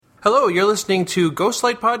Hello, you're listening to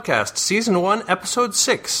Ghostlight Podcast, Season 1, Episode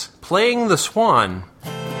 6, Playing the Swan.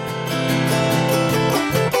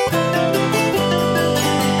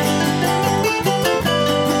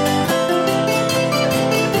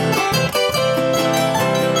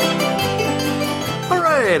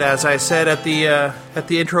 Alright, as I said at the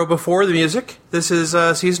intro before the music, this is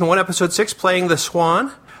Season 1, Episode 6, Playing the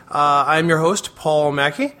Swan. I'm your host, Paul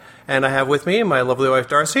Mackey, and I have with me my lovely wife,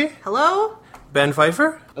 Darcy. Hello. Ben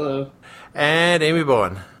Pfeiffer. Hello. And Amy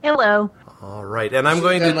Bowen. Hello. All right, and I'm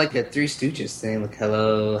going to... like a Three Stooges thing, like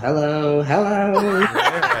hello, hello, hello.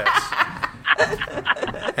 Yes.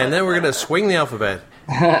 And then we're going to swing the alphabet.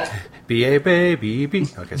 B-A-B-B-B.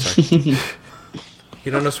 Okay, sorry.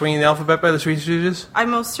 You don't know Swinging the Alphabet by the Three Stooges? I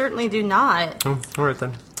most certainly do not. Oh, all right,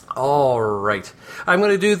 then. All right. I'm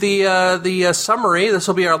going to do the summary. This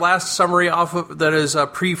will be our last summary off of, that is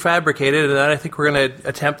prefabricated, and then I think we're going to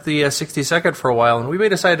attempt the 60-second for a while. And we may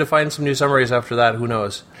decide to find some new summaries after that. Who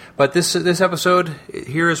knows? But this episode,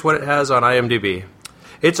 here is what it has on IMDb.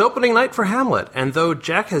 It's opening night for Hamlet, and though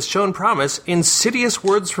Jack has shown promise, insidious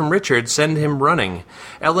words from Richard send him running.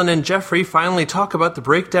 Ellen and Geoffrey finally talk about the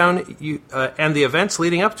breakdown and the events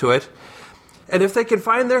leading up to it. And if they can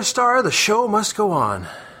find their star, the show must go on.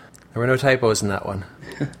 There were no typos in that one.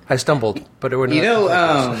 I stumbled, but there were no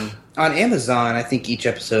typos. On Amazon, I think each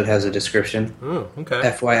episode has a description. Oh, okay.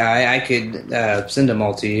 FYI, I could send them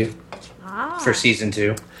all to you for season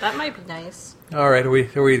 2. That might be nice. All right, are we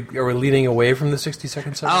leaning away from the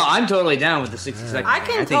 60-second summary? Oh, I'm totally down with the 60 seconds. I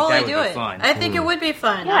can totally do it. Fun. I think it would be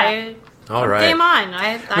fun. Yeah. All right. Game on.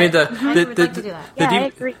 I would like to do that. I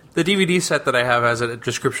agree. The DVD set that I have has a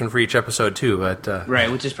description for each episode, too. But right,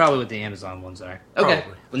 which is probably what the Amazon ones are. Okay.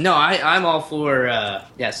 Probably. Well, no, I'm all for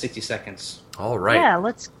 60 seconds. All right. Yeah,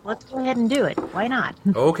 let's go ahead and do it. Why not?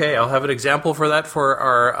 Okay, I'll have an example for that for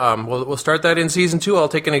our... we'll start that in Season 2. I'll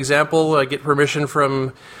take an example, get permission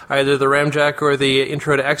from either the Ramjack or the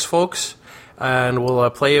Intro to X folks, and we'll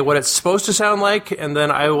play what it's supposed to sound like, and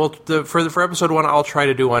then I will... For Episode 1, I'll try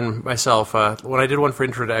to do one myself. When I did one for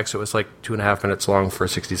Intro to X, it was like 2.5 minutes long for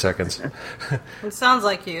 60 seconds. It sounds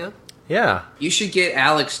like you. Yeah. You should get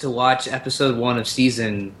Alex to watch Episode 1 of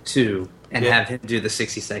Season 2 and have him do the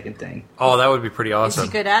 60-second thing. Oh, that would be pretty awesome. Is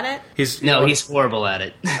he good at it? He's horrible at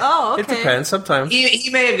it. Oh, okay. It depends, sometimes. He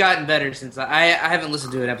may have gotten better since I haven't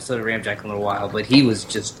listened to an episode of Ramjack in a little while, but he was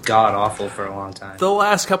just god-awful for a long time. The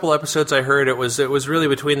last couple episodes I heard, it was really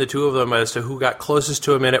between the two of them as to who got closest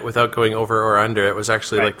to a minute without going over or under. It was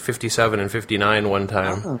actually like 57 and 59 one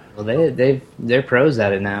time. Oh, well, they're pros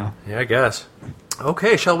at it now. Yeah, I guess.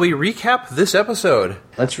 Okay, shall we recap this episode?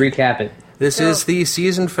 Let's recap it. This is the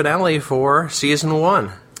season finale for Season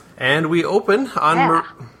 1. And we open on...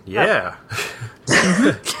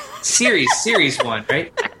 Series 1,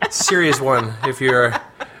 right? Series 1, if you're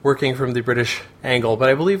working from the British angle. But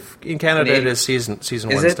I believe in Canada it is season 1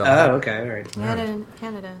 still. Oh, okay, all right.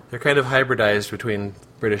 Canada. They're kind of hybridized between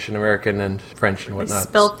British and American and French and They whatnot.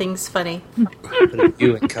 spell things funny. Put a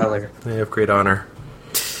U in color. They have great honor.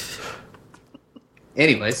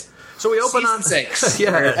 Anyways... So we open Season on 6.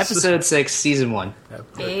 Yes. Episode 6, Season 1.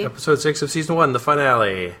 Episode 6 of Season 1, the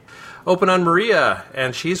finale. Open on Maria,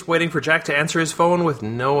 and she's waiting for Jack to answer his phone with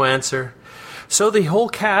no answer. So the whole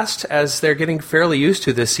cast, as they're getting fairly used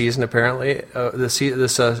to this season, apparently,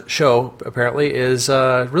 this show, apparently, is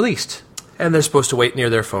released. And they're supposed to wait near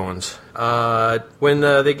their phones. When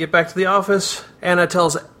they get back to the office, Anna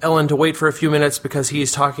tells Ellen to wait for a few minutes because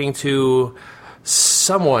he's talking to...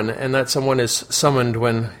 someone, and that someone is summoned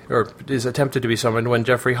or is attempted to be summoned when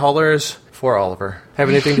Geoffrey hollers for Oliver. Have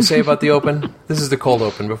anything to say about the open? This is the cold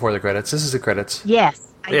open before the credits. This is the credits. Yes,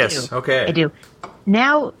 I do. Yes, okay. I do.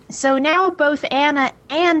 Now both Anna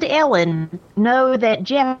and Ellen know that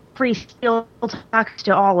Geoffrey still talks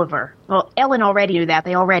to Oliver. Well, Ellen already knew that.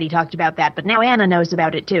 They already talked about that, but now Anna knows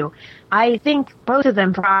about it too. I think both of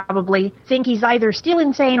them probably think he's either still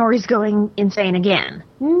insane or he's going insane again.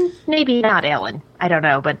 Maybe not Ellen. I don't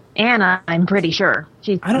know, but Anna, I'm pretty sure.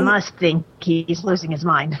 She must think he's losing his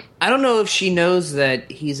mind. I don't know if she knows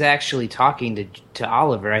that he's actually talking to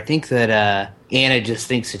Oliver. I think that Anna just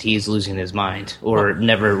thinks that he's losing his mind or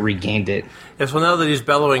never regained it. Yes, well, now that he's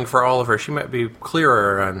bellowing for Oliver, she might be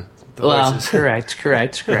clearer on the voices.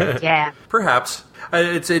 Correct. Yeah. Perhaps.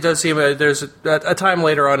 It does seem there's a time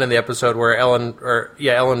later on in the episode where Ellen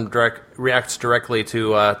reacts directly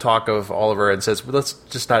to talk of Oliver and says,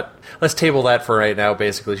 let's table that for right now,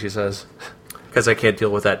 basically, she says. Because I can't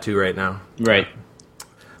deal with that too right now. Right.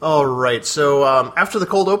 All right, so after the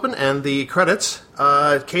cold open and the credits,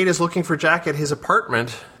 Kate is looking for Jack at his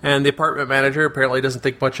apartment, and the apartment manager apparently doesn't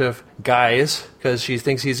think much of guys, because she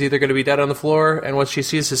thinks he's either going to be dead on the floor, and once she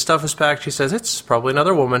sees his stuff is packed, she says, it's probably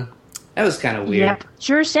another woman. That was kind of weird. Yeah,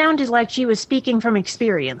 sure sounded like she was speaking from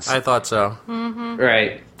experience. I thought so. Mm-hmm.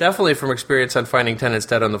 Right. Definitely from experience on finding tenants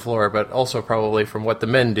dead on the floor, but also probably from what the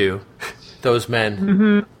men do. Those men.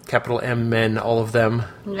 Mm-hmm. Capital M men, all of them.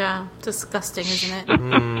 Yeah, disgusting, isn't it?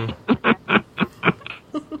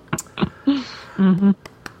 Mm-hmm.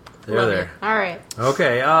 There. All right.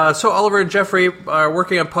 Okay, so Oliver and Jeffrey are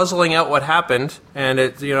working on puzzling out what happened, and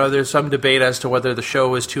there's some debate as to whether the show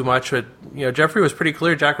was too much, but Jeffrey was pretty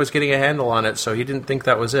clear Jack was getting a handle on it, so he didn't think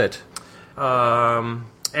that was it.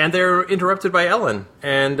 And they're interrupted by Ellen,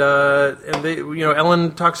 and they,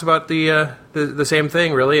 Ellen talks about the same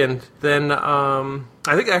thing really, and then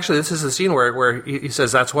I think actually this is the scene where he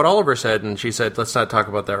says that's what Oliver said, and she said let's not talk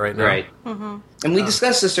about that right now. Right. Mm-hmm. And we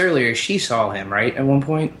discussed this earlier. She saw him, right, at one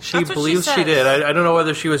point? She That's what believes she she says. did. I don't know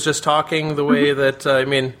whether she was just talking the way that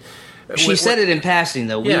She said it in passing,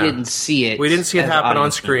 though. We didn't see it. We didn't see it as happen on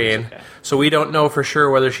audience screen, members. Okay. so we don't know for sure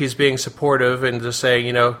whether she's being supportive and just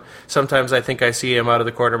saying, sometimes I think I see him out of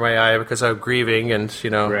the corner of my eye because I'm grieving, and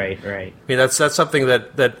Right. I mean, that's something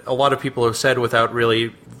that a lot of people have said without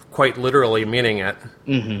really quite literally meaning it,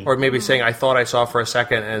 or maybe saying I thought I saw for a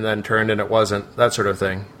second and then turned and it wasn't, that sort of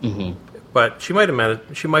thing. Mm-hmm. But she might have meant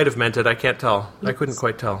it. She might have meant it. I can't tell. I couldn't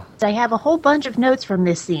quite tell. I have a whole bunch of notes from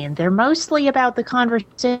this scene. They're mostly about the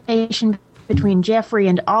conversation between Jeffrey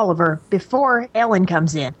and Oliver before Ellen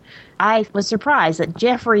comes in. I was surprised that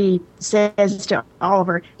Jeffrey says to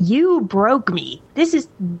Oliver, "You broke me." This is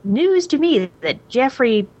news to me that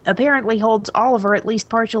Jeffrey apparently holds Oliver at least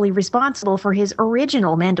partially responsible for his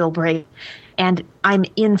original mental break. And I'm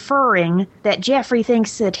inferring that Jeffrey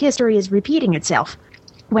thinks that history is repeating itself.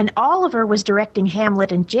 When Oliver was directing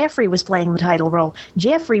Hamlet and Jeffrey was playing the title role,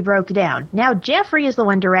 Jeffrey broke down. Now Jeffrey is the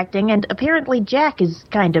one directing, and apparently Jack is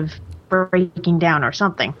kind of breaking down or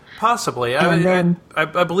something. Possibly. I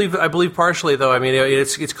believe partially, though. I mean,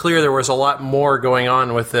 it's clear there was a lot more going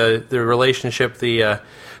on with the relationship, the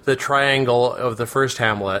triangle of the first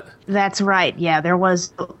Hamlet. That's right. Yeah, there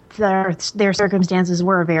was their circumstances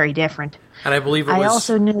were very different. And I believe it was. I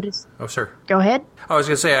also noticed. Oh, sir. Go ahead. I was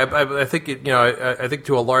going to say, I think I think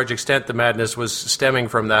to a large extent the madness was stemming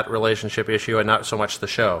from that relationship issue and not so much the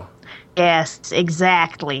show. Yes,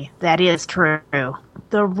 exactly. That is true.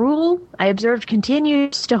 The rule, I observed,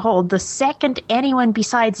 continues to hold. The second anyone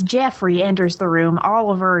besides Jeffrey enters the room,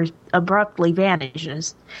 Oliver abruptly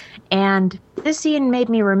vanishes. And this scene made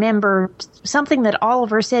me remember something that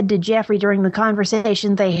Oliver said to Jeffrey during the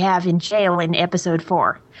conversation they have in jail in episode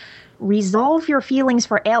 4. Resolve your feelings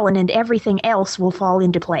for Ellen and everything else will fall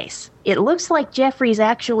into place. It looks like Jeffrey's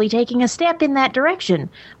actually taking a step in that direction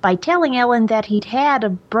by telling Ellen that he'd had a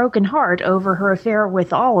broken heart over her affair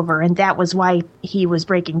with Oliver, and that was why he was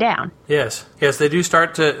breaking down. Yes, they do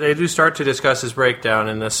start to discuss his breakdown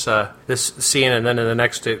in this scene, and then in the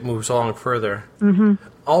next it moves along further. Mm-hmm.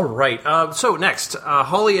 All right. So next,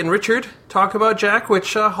 Holly and Richard talk about Jack,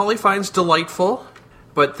 which Holly finds delightful.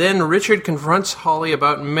 But then Richard confronts Holly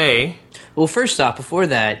about May. Well, first off, before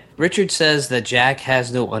that, Richard says that Jack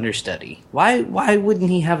has no understudy. Why wouldn't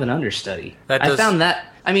he have an understudy? I found that...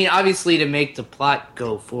 I mean, obviously to make the plot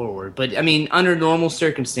go forward, but, I mean, under normal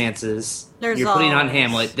circumstances, you're putting on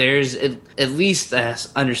Hamlet, there's at least an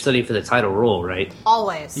understudy for the title role, right?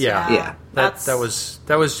 Always. Yeah. That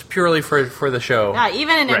was purely for the show. Yeah,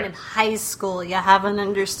 even in high school, you have an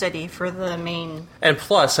understudy for the main. And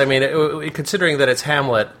plus, I mean, considering that it's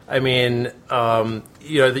Hamlet, I mean,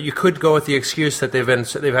 that you could go with the excuse that they've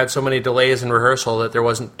had so many delays in rehearsal that there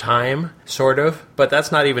wasn't time, sort of. But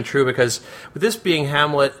that's not even true, because with this being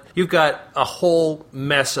Hamlet, you've got a whole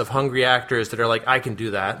mess of hungry actors that are like, I can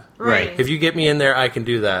do that. Right. If you get me in there, I can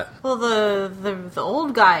do that. Well, the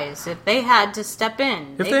old guys, if they had to step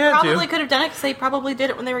in, they probably could have done it because they probably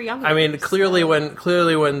did it when they were younger. I mean, clearly when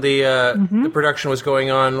the production was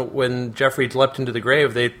going on, when Jeffrey leapt into the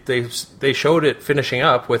grave, they showed it finishing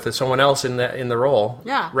up with someone else in the role.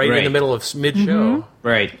 Yeah. Right in the middle of mid-show. Mm-hmm.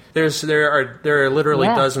 Right. There are literally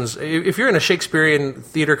dozens. If you're in a Shakespearean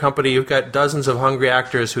theater company, you've got dozens of hungry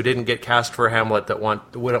actors who didn't get cast for Hamlet that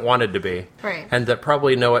wanted to be, right, and that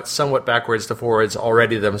probably know it somewhat backwards to forwards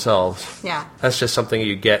already themselves. Yeah, that's just something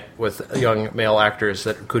you get with young male actors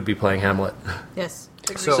that could be playing Hamlet. Yes.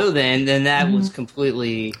 So then that was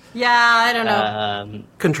completely I don't know,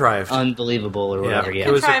 contrived, unbelievable, or whatever. Yeah,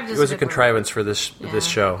 it was a contrivance for this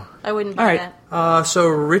show. I wouldn't buy that. So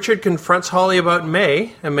Richard confronts Holly about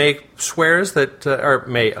May, and May swears that,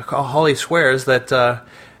 Holly swears that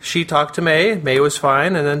she talked to May. May was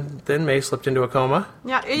fine, and then May slipped into a coma.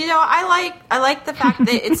 Yeah, I like the fact that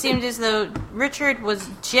it seemed as though Richard was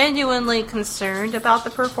genuinely concerned about the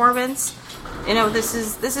performance. This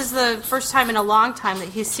is the first time in a long time that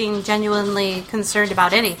he's seen genuinely concerned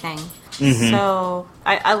about anything. Mm-hmm. So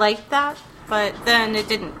I like that, but then it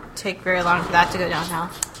didn't take very long for that to go downhill.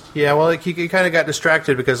 Yeah, well, he kind of got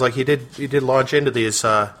distracted because he did launch into these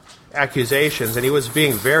accusations, and he was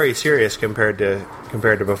being very serious compared to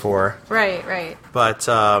before. Right. But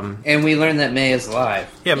and we learned that May is alive.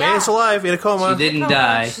 Yeah, May is alive in a coma. She didn't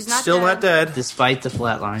die. She's not Still dead. Not dead, despite the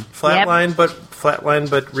flatline. Flatline,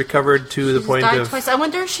 but recovered to the point of. Twice. I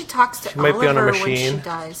wonder if she talks to might be on a Oliver machine. when she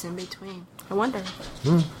dies in between. I wonder.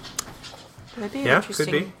 That'd be an interesting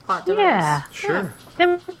could be. Plot device. Yeah, sure.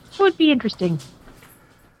 That would be interesting.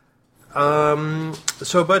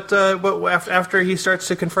 So, but after he starts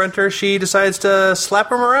to confront her, she decides to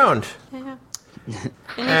slap him around. Yeah.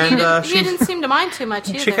 And he didn't seem to mind too much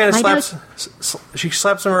either. She kind of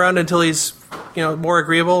slaps him around until he's more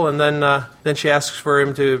agreeable, and then she asks for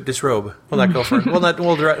him to disrobe. We'll not go for it.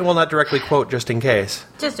 We'll not directly quote just in case.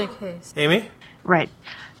 Just in case. Amy? Right.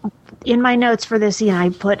 In my notes for this scene, I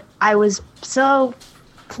put, I was so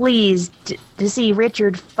pleased to see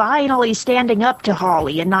Richard finally standing up to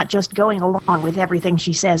Holly and not just going along with everything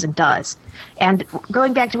she says and does. And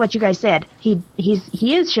going back to what you guys said, he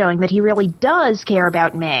is showing that he really does care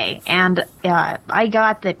about May. And I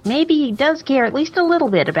got that maybe he does care at least a little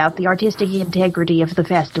bit about the artistic integrity of the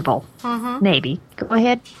festival. Mm-hmm. Maybe. Go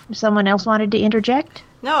ahead. Someone else wanted to interject?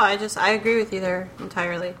 No, I agree with you there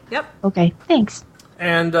entirely. Yep. Okay, thanks.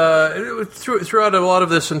 And throughout a lot of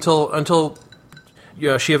this until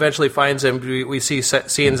she eventually finds him, we see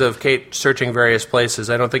scenes of Kate searching various places.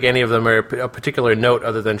 I don't think any of them are a particular note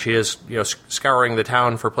other than she is scouring the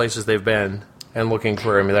town for places they've been and looking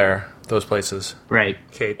for him there, those places. Right.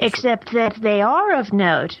 Kate. Except that they are of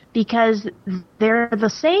note because they're the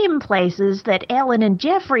same places that Ellen and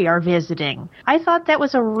Jeffrey are visiting. I thought that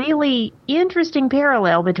was a really interesting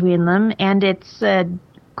parallel between them, and it's a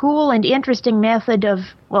cool and interesting method of,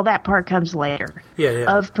 well, that part comes later,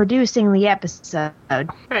 of producing the episode.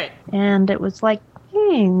 Right. And it was like,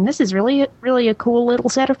 this is really a cool little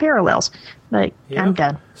set of parallels. But I'm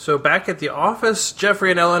done. So back at the office, Jeffrey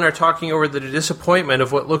and Ellen are talking over the disappointment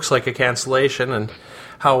of what looks like a cancellation and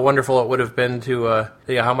how wonderful it would have been to,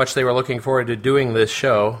 how much they were looking forward to doing this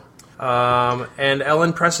show. And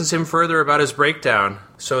Ellen presses him further about his breakdown.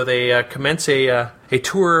 So they commence a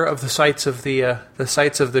tour of the sites of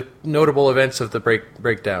the notable events of the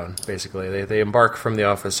breakdown. Basically, they embark from the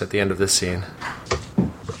office at the end of this scene.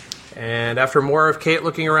 And after more of Kate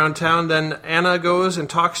looking around town, then Anna goes and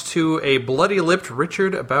talks to a bloody-lipped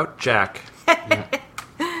Richard about Jack.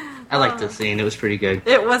 I liked this scene. It was pretty good.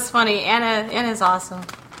 It was funny. Anna's awesome.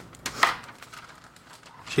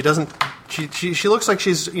 She doesn't. She looks like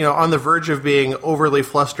she's on the verge of being overly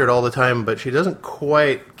flustered all the time, but she doesn't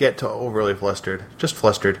quite get to overly flustered. Just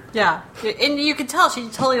flustered. Yeah, and you can tell she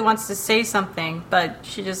totally wants to say something, but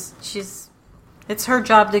it's her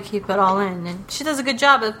job to keep it all in, and she does a good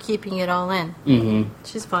job of keeping it all in. Mm-hmm.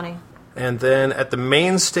 She's funny. And then at the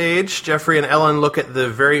main stage, Jeffrey and Ellen look at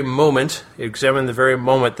examine the very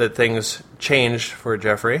moment that things changed for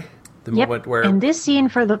Jeffrey. The moment where, and this scene,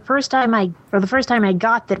 for the first time I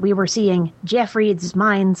got that we were seeing Jeffrey's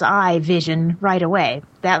mind's eye vision right away.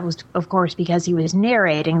 That was, of course, because he was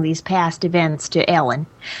narrating these past events to Ellen.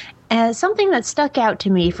 Something that stuck out to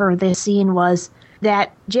me for this scene was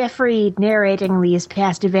that Jeffrey, narrating these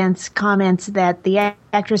past events, comments that the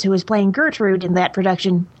actress who was playing Gertrude in that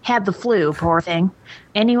production had the flu, poor thing.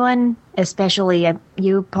 Anyone, especially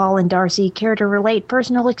you, Paul and Darcy, care to relate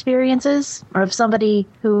personal experiences of somebody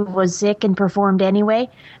who was sick and performed anyway?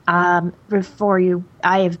 Before you,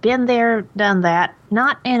 I have been there, done that.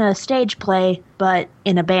 Not in a stage play, but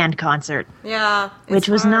in a band concert. Yeah. Which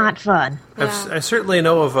was not fun. Yeah. I certainly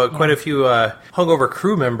know of quite a few hungover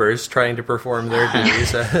crew members trying to perform their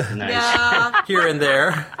duties here and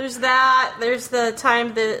there. There's that. There's the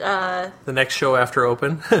time that... the next show after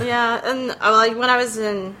open. Yeah, and when I was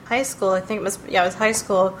in high school, I think it was high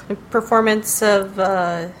school, performance of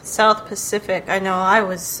South Pacific. I know I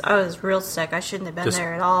was real sick. I shouldn't have been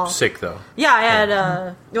there at all. Sick, though. Yeah, I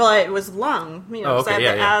had... it was lung. I had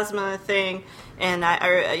the asthma thing, and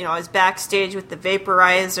I was backstage with the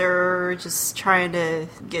vaporizer, just trying to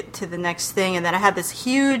get to the next thing, and then I had this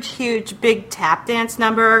huge, big tap dance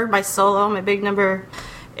number, my big number,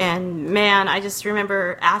 and man, I just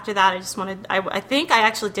remember after that, I think I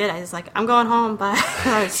actually did. I was like, I'm going home, but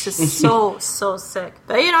I was just so sick.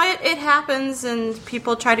 But it happens, and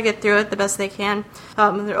people try to get through it the best they can.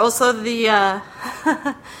 Also, the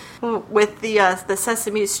with the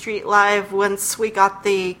Sesame Street Live, once we got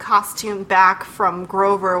the costume back from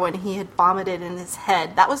Grover when he had vomited in his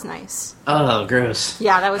head. That was nice. Oh, gross.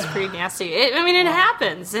 Yeah, that was pretty nasty. It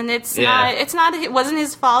happens, and it wasn't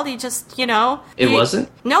his fault. He just, It wasn't?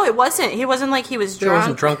 No, it wasn't. He wasn't like he was drunk. It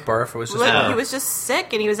wasn't drunk barf. It was just... He was just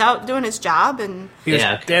sick, and he was out doing his job, and... He was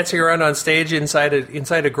dancing around on stage inside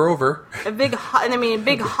a Grover. A big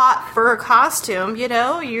hot fur costume,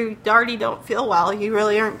 you already don't feel well. You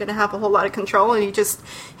really aren't going to have a whole lot of control, and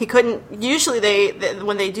he couldn't... Usually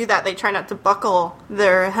when they do that, they try not to buckle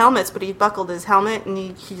their helmets, but he buckled his helmet, and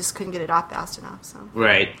he just couldn't get it off fast enough, so...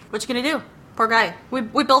 Right. What you going to do? Poor guy. We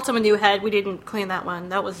built him a new head. We didn't clean that one.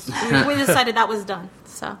 That was... we decided that was done,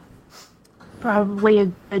 so... Probably a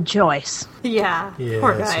good choice. Yeah,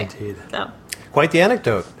 poor guy. Yes, indeed. So. Quite the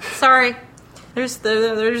anecdote. Sorry.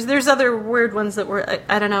 There's other weird ones that were...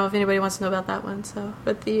 I don't know if anybody wants to know about that one, so...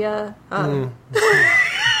 But the...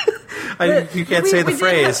 you can't say the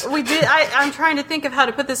phrase. We did. I'm trying to think of how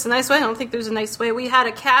to put this in a nice way. I don't think there's a nice way. We had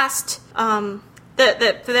a cast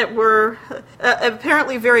that were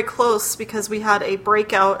apparently very close because we had a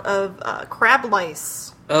breakout of crab lice.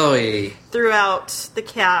 Oh, yeah. Throughout the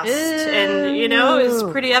cast, and it was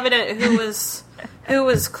pretty evident who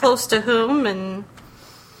was close to whom, and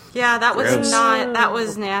that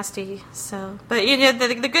was nasty. So, but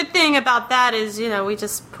the good thing about that is we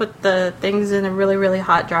just put the things in a really, really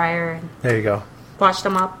hot dryer and there you go, washed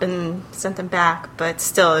them up and sent them back. But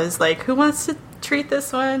still, it's like, who wants to treat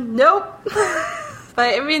this one? Nope.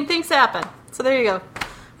 But things happen. So there you go.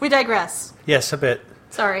 We digress. Yes, a bit.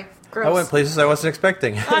 Sorry. Gross. I went places I wasn't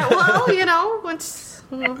expecting. Once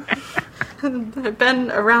I've been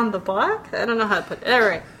around the block. I don't know how to put it. All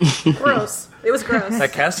right. Gross. It was gross.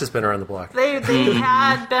 That cast has been around the block. They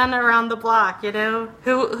had been around the block, Who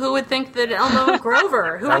would think that Elmo and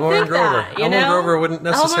Grover? Who would think that? Elmo and Grover wouldn't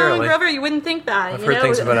necessarily. Elmo and Grover, you wouldn't think that. I've heard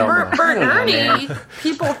things about Elmo. Bert and Ernie,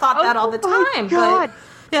 people thought that all the time. God. But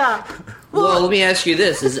yeah. Well, let me ask you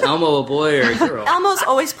this: is Elmo a boy or a girl? Elmo's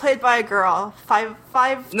always played by a girl.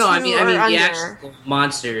 5'2" No, I mean or the under. actual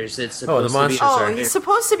monsters. It's supposed the monsters. to be. He's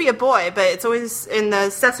supposed to be a boy, but it's always in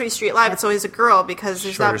the Sesame Street Live. It's always a girl because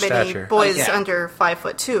there's Shorter not many stature. boys under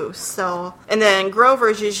 5'2". So, and then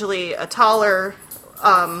Grover's usually a taller.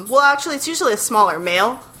 Actually, it's usually a smaller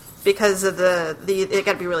male because of they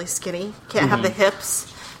got to be really skinny. Can't have the hips.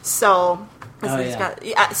 So. So it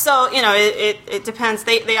depends.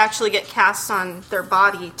 They actually get cast on their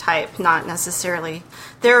body type, not necessarily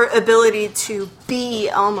their ability to be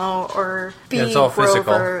Elmo or be it's all Grover.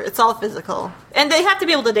 physical. It's all physical, and they have to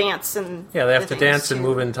be able to dance and they have to dance and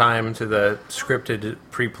move in time to the scripted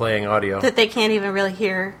pre-playing audio that they can't even really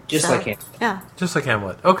hear. Just like Hamlet. Yeah, just like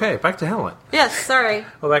Hamlet. Okay, back to Hamlet. Yes, sorry.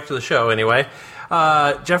 Well, back to the show anyway.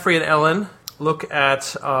 Jeffrey and Ellen look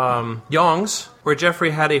at Yong's, where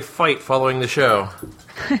Jeffrey had a fight following the show.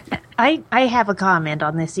 I have a comment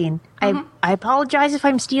on this scene. Mm-hmm. I apologize if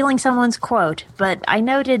I'm stealing someone's quote, but I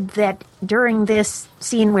noted that during this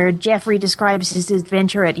scene where Jeffrey describes his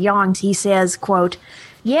adventure at Yong's, he says, quote,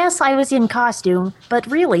 "Yes, I was in costume, but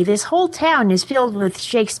really, this whole town is filled with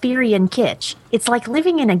Shakespearean kitsch. It's like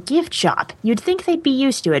living in a gift shop. You'd think they'd be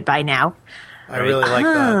used to it by now." I really like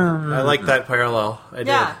that. I like that parallel. I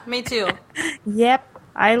did. Me too. Yep,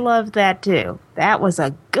 I love that too. That was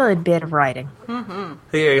a good bit of writing. Mm-hmm.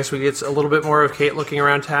 I guess we get a little bit more of Kate looking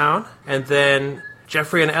around town, and then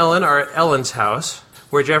Jeffrey and Ellen are at Ellen's house,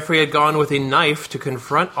 where Jeffrey had gone with a knife to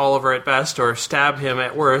confront Oliver at best, or stab him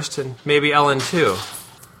at worst, and maybe Ellen too.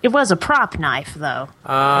 It was a prop knife, though.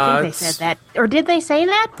 I think they said that. Or did they say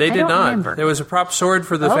that? They did not. Remember. There was a prop sword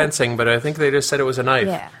for the fencing, but I think they just said it was a knife.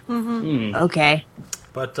 Yeah. Mm-hmm. Okay.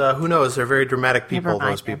 But who knows? They're very dramatic people,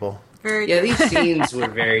 those people. These scenes were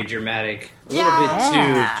very dramatic. A little bit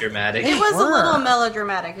too dramatic. It was a little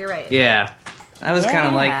melodramatic, you're right. Yeah. I was kind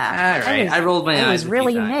of like, all right. I rolled my eyes. I was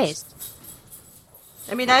really amazed.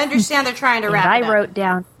 I mean, I understand they're trying to wrap it up. I wrote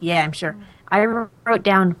down, I'm sure. I wrote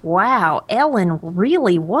down, wow, Ellen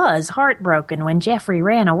really was heartbroken when Jeffrey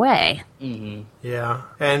ran away. Mm-hmm. Yeah,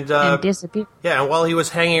 and disappeared. Yeah, and while he was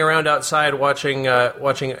hanging around outside watching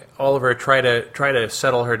Oliver try to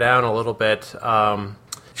settle her down a little bit,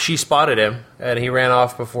 she spotted him, and he ran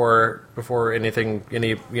off before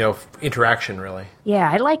any interaction really.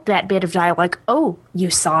 Yeah, I liked that bit of dialogue. Oh, you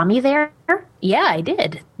saw me there? Yeah, I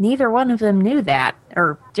did. Neither one of them knew that,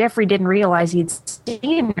 or Jeffrey didn't realize he'd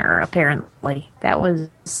seen her. Apparently,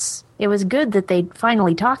 it was good that they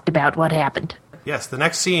finally talked about what happened. Yes, the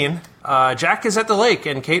next scene, Jack is at the lake,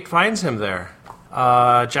 and Kate finds him there.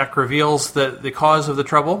 Jack reveals the cause of the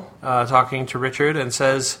trouble, talking to Richard, and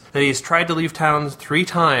says that he's tried to leave town 3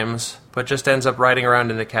 times, but just ends up riding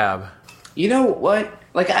around in the cab. You know what?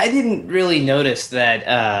 Like, I didn't really notice that,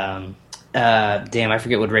 damn, I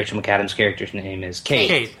forget what Rachel McAdams' character's name is.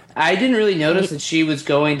 Kate. I didn't really notice that she was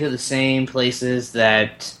going to the same places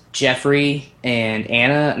that Jeffrey and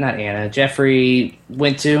Jeffrey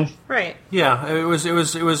went to. Right. Yeah, it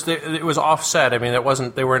was offset. I mean,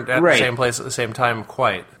 they weren't at the same place at the same time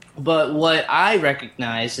quite. But what I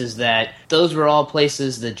recognize is that those were all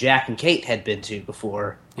places that Jack and Kate had been to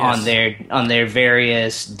before on their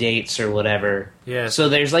various dates or whatever. Yes. So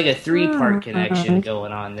there's like a 3-part connection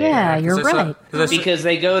going on there. Yeah, you're right. Because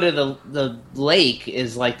they go to the lake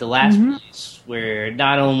is like the last place where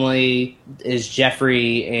not only is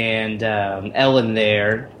Jeffrey and Ellen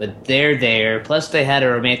there, but they're there. Plus they had a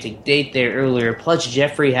romantic date there earlier. Plus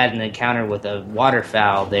Jeffrey had an encounter with a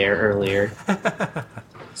waterfowl there earlier.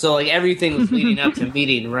 So like everything was leading up to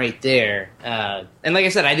meeting right there, and like I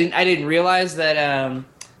said, I didn't realize that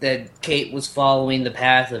that Kate was following the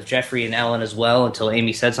path of Jeffrey and Ellen as well until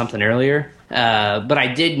Amy said something earlier. But I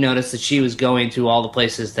did notice that she was going to all the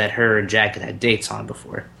places that her and Jack had dates on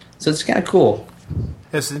before, so it's kind of cool.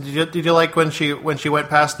 Yes, did you like when she went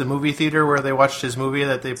past the movie theater where they watched his movie,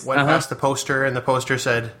 that they went past the poster and the poster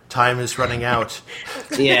said "Time is running out"?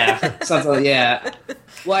 Yeah, something like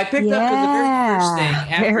Well, I picked up the very first thing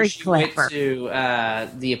after she went to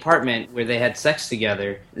the apartment where they had sex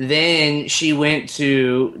together. Then she went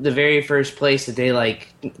to the very first place that they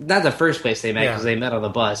not the first place they met because they met on the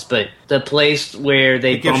bus, but the place where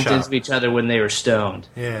they bumped into each other when they were stoned.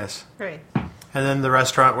 Yes. Right. And then the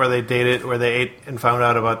restaurant where they dated, where they ate and found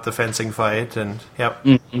out about the fencing fight, and I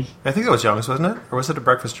think that was Young's, wasn't it? Or was it a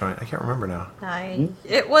breakfast joint? I can't remember now.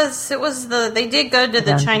 It was they did go to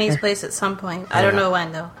the Chinese place at some point. I don't know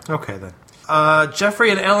when though. Okay then. Jeffrey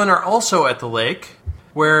and Ellen are also at the lake,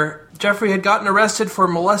 where Jeffrey had gotten arrested for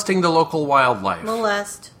molesting the local wildlife.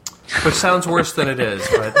 Which sounds worse than it is,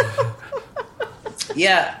 but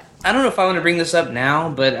yeah. I don't know if I want to bring this up now,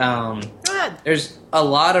 but Go ahead. There's a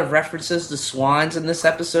lot of references to swans in this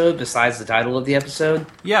episode besides the title of the episode.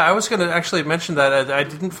 Yeah, I was going to actually mention that. I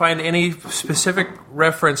didn't find any specific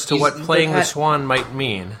reference to what playing the swan might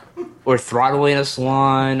mean. Or throttling a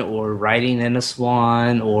swan, or riding in a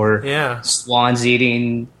swan, or swans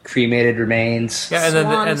eating cremated remains. Yeah, and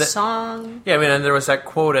then song. Yeah, I mean, and there was that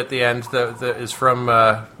quote at the end that is from.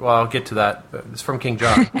 Well, I'll get to that. It's from King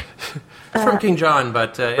John. It's from King John,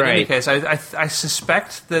 but in any case, I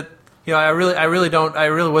suspect that. You know, I really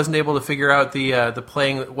wasn't able to figure out the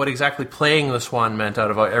playing, what exactly playing the swan meant out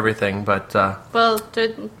of everything, but the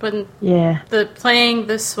playing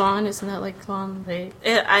the swan, isn't that like Swan Lake?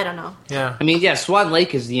 I don't know. Yeah, I mean, Swan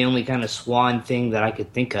Lake is the only kind of swan thing that I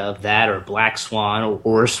could think of. That or Black Swan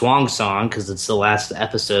or Swan Song, because it's the last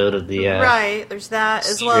episode of the right. There's that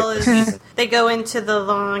as well as they go into the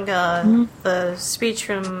long the speech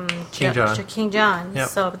from King John. Yep.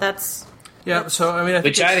 So that's. Yeah, so I mean, I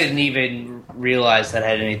didn't even realize that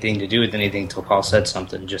had anything to do with anything until Paul said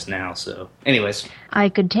something just now. So, anyways, I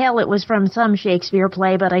could tell it was from some Shakespeare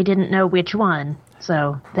play, but I didn't know which one.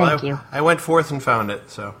 So, thank you. I went forth and found it.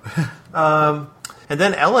 So, and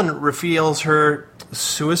then Ellen reveals her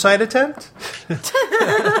suicide attempt. That's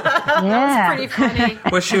pretty funny.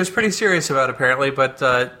 Which she was pretty serious about, apparently, but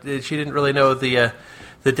she didn't really know the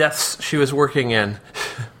depths she was working in.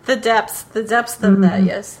 The depths of that,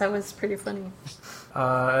 yes, that was pretty funny.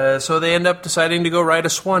 So they end up deciding to go ride a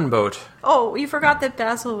swan boat. Oh, you forgot that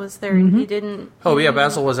Basil was there. He didn't.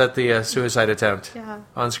 Basil was at the suicide attempt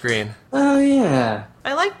on screen. Oh, yeah.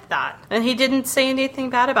 I liked that. And he didn't say anything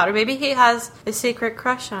bad about her. Maybe he has a secret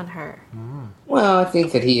crush on her. Well, I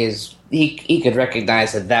think that he could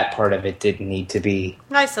recognize that part of it didn't need to be.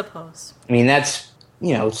 I suppose. I mean, that's.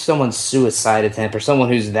 You know, someone's suicide attempt or someone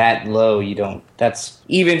who's that low, that's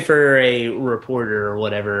even for a reporter or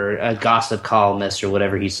whatever, a gossip columnist or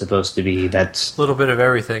whatever he's supposed to be, that's a little bit of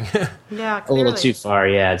everything. Yeah, clearly. A little too far,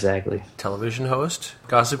 yeah, exactly. Television host,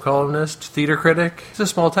 gossip columnist, theater critic. It's a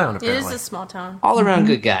small town, apparently. It is a small town. All around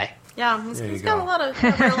good guy. Yeah, he's got a lot of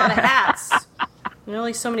hats.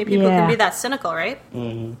 Only so many people can be that cynical, right?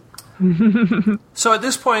 Mm-hmm. So at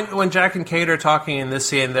this point, when Jack and Kate are talking in this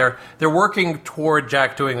scene, they're working toward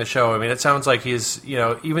Jack doing the show. I mean, it sounds like he's,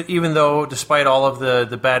 even though despite all of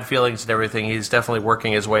the bad feelings and everything, he's definitely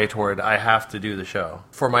working his way toward, I have to do the show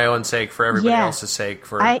for my own sake, for everybody else's sake,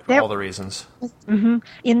 for all the reasons. Mm-hmm.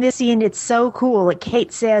 In this scene, it's so cool that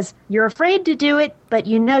Kate says, "You're afraid to do it, but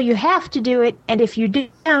you know you have to do it, and if you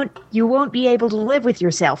don't, you won't be able to live with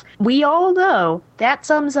yourself." We all know that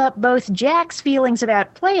sums up both Jack's feelings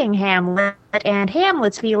about playing Hamlet and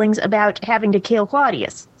Hamlet's feelings about having to kill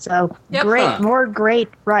Claudius. So more great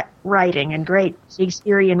writing and great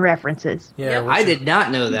Shakespearean references. Yeah, I did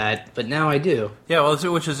not know that, but now I do. Yeah, well,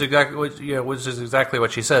 which is exactly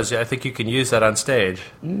what she says. Yeah, I think you can use that on stage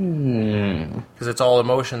because it's all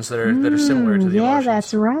emotions that are similar to the emotions. Yeah,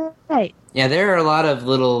 that's right. Yeah, there are a lot of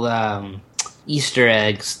little Easter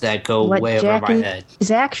eggs that go way over my head.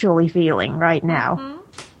 Is actually feeling right now. Mm-hmm.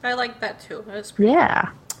 I like that too. That's pretty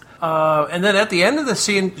and then at the end of the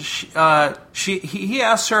scene, he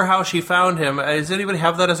asks her how she found him. Does anybody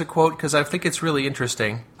have that as a quote? Because I think it's really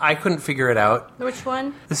interesting. I couldn't figure it out. Which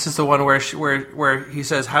one? This is the one where he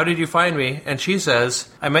says, "How did you find me?" And she says,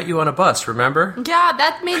 "I met you on a bus. Remember?" Yeah,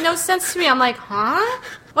 that made no sense to me. I'm like, huh?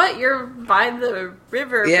 What? You're by the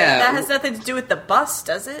river? Yeah, but that has nothing to do with the bus,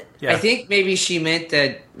 does it? Yeah. I think maybe she meant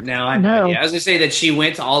that. No. I was gonna say that she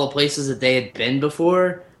went to all the places that they had been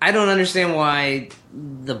before. I don't understand why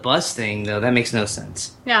the bus thing, though. That makes no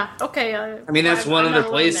sense. Yeah, okay. I mean, that's one other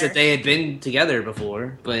place that they had been together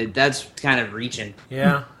before, but that's kind of reaching.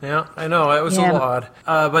 Yeah, I know. It was a little odd.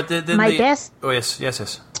 But best... Oh,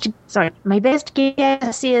 yes. Sorry. My best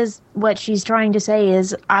guess is what she's trying to say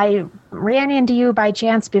is, I ran into you by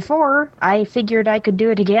chance before. I figured I could do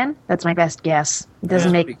it again. That's my best guess. It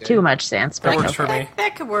doesn't make too much sense. That works for me.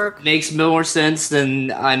 That could work. Makes more sense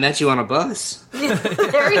than I met you on a bus.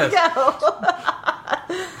 There you go.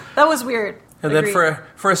 That was weird. And then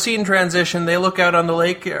for a scene transition, they look out on the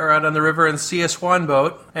lake or out on the river and see a swan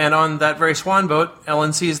boat. And on that very swan boat,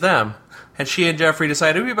 Ellen sees them. And she and Jeffrey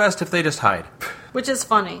decide it would be best if they just hide. Which is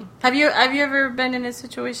funny. Have you ever been in a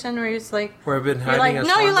situation where it's like... Where I've been hiding a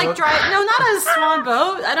swan boat? No, not on a swan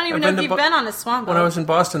boat. I don't even know if you've been on a swan boat. When I was in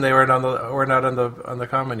Boston, they weren't not on the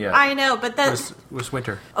common yet. I know, but that... It was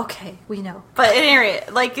winter. Okay, we know. But at any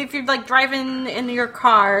rate, like, if you're, like, driving in your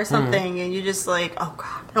car or something, and you're just like, oh,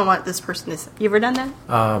 God, I don't want this person to... You ever done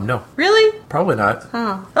that? No. Really? Probably not.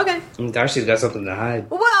 Oh, okay. Darcy's got something to hide.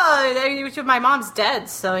 Well, my mom's dead,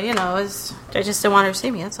 so, I just didn't want her to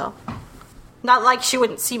see me, that's all. Not like she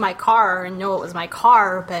wouldn't see my car and know it was my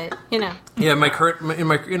car, but Yeah,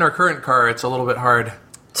 in our current car, it's a little bit hard.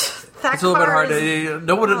 It's a little bit hard.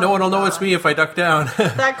 No one will know it's me if I duck down.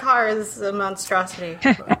 That car is a monstrosity.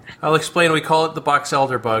 I'll explain. We call it the box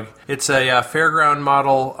elder bug. It's a fairground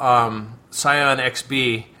model Scion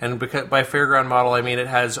XB, and by fairground model I mean it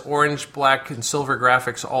has orange, black, and silver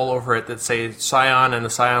graphics all over it that say Scion and the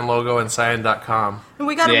Scion logo and Scion.com. And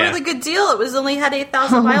we got a really good deal. It was only had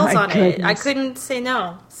 8,000 miles on it. I couldn't say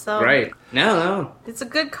no. So right. No. It's a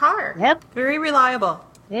good car. Yep. Very reliable.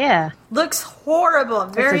 Yeah. Looks horrible.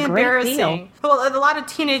 Very embarrassing. Well, a lot of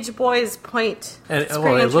teenage boys point. And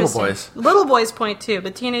little boys. Little boys point too,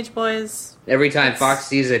 but teenage boys... Every time Fox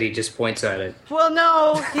sees it, he just points at it. Well,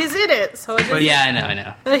 no, he's in it, so... Yeah, I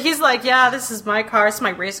know. He's like, yeah, this is my car. It's my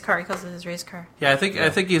race car. He calls it his race car. Yeah, I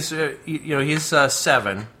think he's, he's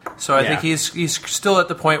 7. So I think he's still at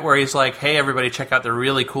the point where he's like, hey, everybody, check out the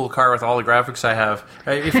really cool car with all the graphics I have.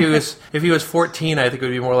 If he was 14, I think it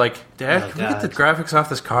would be more like, Dad, can we get the graphics off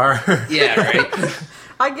this car? Yeah, right.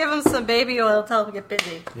 I give him some baby oil, tell him to get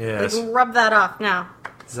busy. Yes. Like, rub that off now.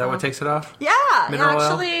 Is that what takes it off? Yeah. Mineral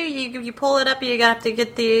oil? You pull it up, you have to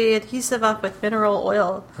get the adhesive off with mineral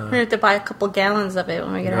oil. We're going to have to buy a couple gallons of it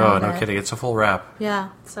when we get around. No kidding. It's a full wrap. Yeah.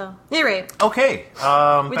 So, anyway. Okay.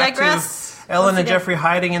 We digress. To Ellen and Jeffrey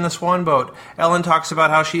hiding in the swan boat. Ellen talks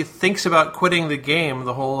about how she thinks about quitting the game,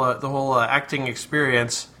 the whole acting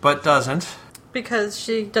experience, but doesn't. Because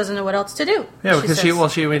she doesn't know what else to do. Yeah, because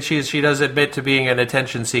she does admit to being an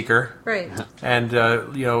attention seeker. Right. And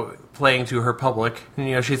playing to her public.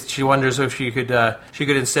 And, she wonders if she could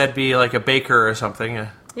instead be like a baker or something.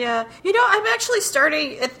 Yeah. I'm actually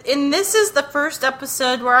starting, and this is the first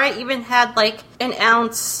episode where I even had like an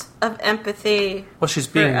ounce of empathy. Well, she's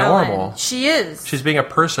being normal. Ellen. She is. She's being a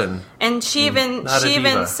person. And she even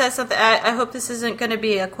says something. I hope this isn't going to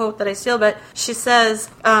be a quote that I steal, but she says,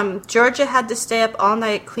 Georgia had to stay up all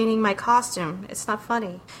night cleaning my costume. It's not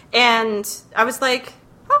funny. And I was like,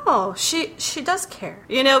 oh, she does care,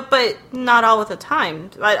 but not all of the time.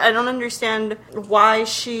 I don't understand why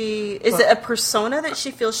she... Is it a persona that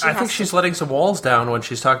she feels she has? I think she's letting some walls down when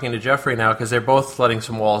she's talking to Jeffrey now, because they're both letting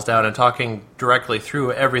some walls down and talking directly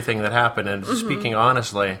through everything that happened and speaking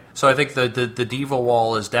honestly. So I think the diva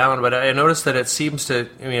wall is down, but I noticed that it seems to...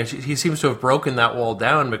 he seems to have broken that wall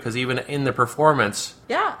down, because even in the performance...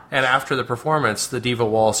 Yeah. And after the performance, the diva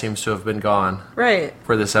wall seems to have been gone. Right.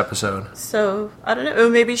 For this episode. So, I don't know.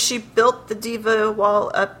 Maybe she built the diva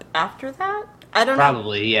wall up after that? I don't know.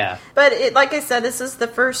 Probably, yeah. But like I said, this is the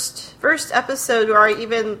first episode where I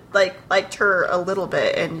even liked her a little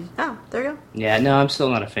bit, and there you go. Yeah, no, I'm still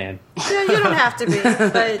not a fan. Yeah, you don't have to be,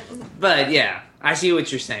 but yeah. I see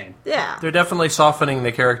what you're saying. Yeah. They're definitely softening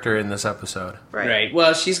the character in this episode. Right.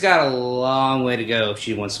 Well, she's got a long way to go if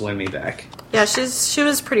she wants to win me back. Yeah, she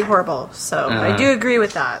was pretty horrible, so I do agree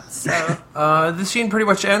with that. So this scene pretty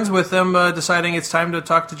much ends with them deciding it's time to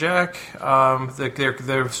talk to Jack.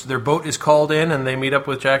 Their boat is called in, and they meet up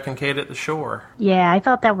with Jack and Kate at the shore. Yeah, I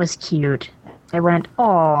thought that was cute. I went,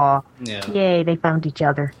 aw, yeah. Yay, they found each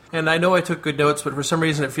other. And I know I took good notes, but for some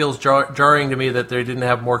reason it feels jarring to me that they didn't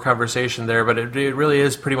have more conversation there, but it really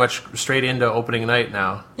is pretty much straight into opening night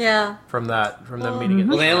now. Yeah. From them meeting.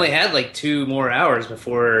 Well, they only had like 2 more hours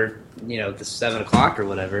before, the 7 o'clock or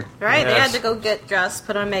whatever. Right, They had to go get dressed,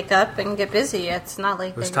 put on makeup, and get busy. It's not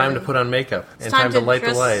like it was time to put on makeup and time to light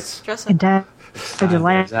the lights. Dress up. For the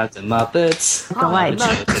lights. Out the Muppets. The lights.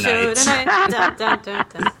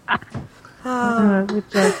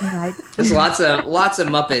 There's lots of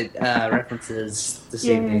Muppet references this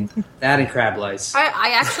evening. That and crab lice. I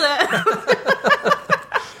actually...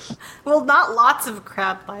 Well, not lots of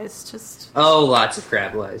crab lice, just... Oh, lots of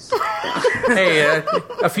crab lice. Hey,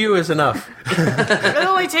 a few is enough. It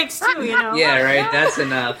only takes 2, Yeah, right, that's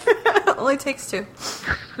enough. It only takes 2.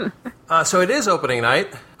 So it is opening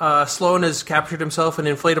night. Sloan has captured himself an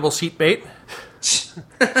inflatable seat bait.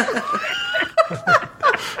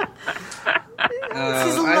 It's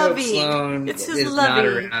his lovey. Sloan it's his is lovey. not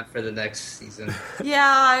around for the next season.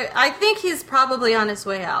 Yeah, I think he's probably on his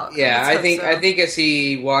way out. Yeah, I think as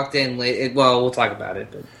he walked in late. Well, we'll talk about it.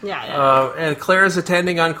 But yeah. And Claire is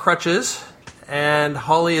attending on crutches, and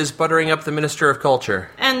Holly is buttering up the Minister of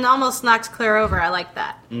Culture. And almost knocks Claire over. I like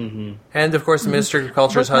that. Mm-hmm. And, of course, the Minister of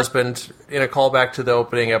Culture's husband, in a callback to the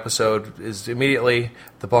opening episode, is immediately,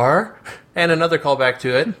 the bar? And another callback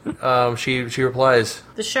to it. She replies,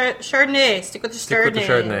 the Chardonnay. Stick with the Chardonnay. Stick with the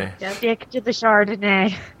Chardonnay. Yep. Stick to the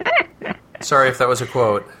Chardonnay. Sorry if that was a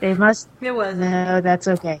quote. They must... It was. No, that's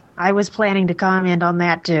okay. I was planning to comment on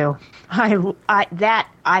that, too. I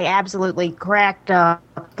absolutely cracked up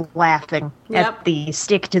laughing at the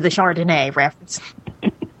stick to the Chardonnay reference.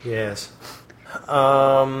 Yes.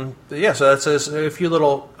 So that's a few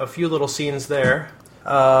little scenes there.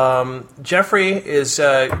 Jeffrey is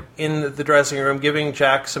in the dressing room giving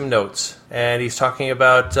Jack some notes, and he's talking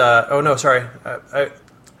about. I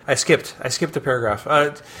skipped a paragraph.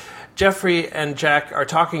 Jeffrey and Jack are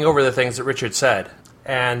talking over the things that Richard said,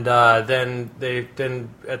 and then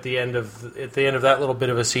at the end of that little bit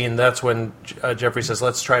of a scene, that's when Jeffrey says,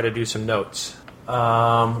 "Let's try to do some notes."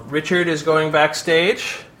 Richard is going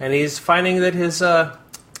backstage, and he's finding that his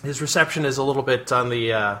reception is a little bit on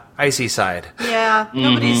the icy side. Yeah,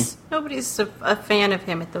 nobody's a fan of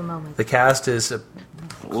him at the moment. The cast is.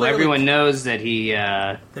 Well, everyone knows that he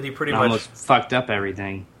pretty almost much fucked up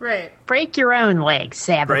everything. Right. Break your own leg,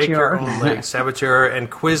 saboteur. Break your own leg, saboteur, and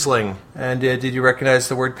quisling. And did you recognize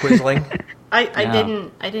the word quisling? I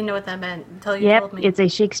didn't know what that meant until you told me. It's a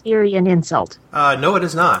Shakespearean insult. No, it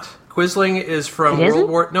is not. Quisling is from World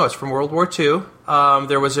War. No, it's from World War II.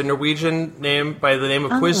 There was a Norwegian name by the name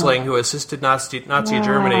of Quisling who assisted Nazi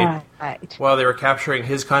Germany while they were capturing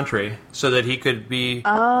his country, so that he could be a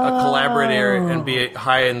collaborator and be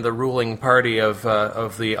high in the ruling party of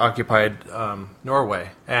the occupied Norway.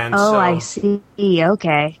 And I see.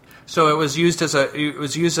 Okay. So it was used as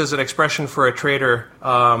an expression for a traitor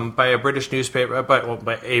by a British newspaper,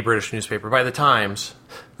 by the Times.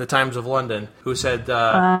 The Times of London, who said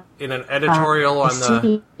in an editorial on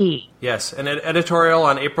an editorial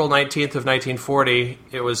on April 19th of 1940,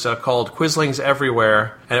 it was called "Quislings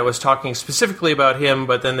Everywhere," and it was talking specifically about him.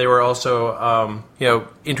 But then they were also,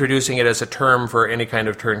 introducing it as a term for any kind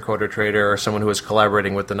of turncoat or traitor or someone who was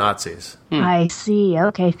collaborating with the Nazis. I see.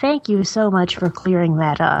 Okay, thank you so much for clearing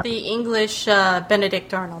that up. The English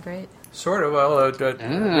Benedict Arnold, right? Sort of. Well,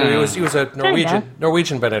 he was a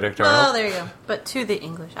Norwegian Benedict Arnold. Oh, there you go. But to the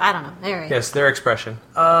English, I don't know. There you go. Yes, their expression.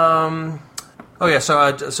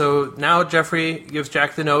 So now Jeffrey gives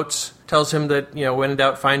Jack the notes, tells him that when in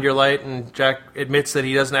doubt, find your light, and Jack admits that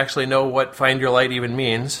he doesn't actually know what find your light even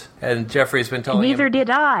means, and Jeffrey's been telling him. Neither did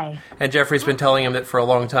I. And Jeffrey's been telling him that for a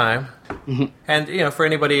long time. Mm-hmm. And for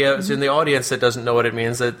anybody else in the audience that doesn't know what it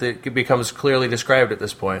means, that it becomes clearly described at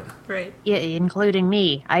this point. Right. Yeah, including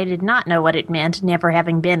me. I did not know what it meant, never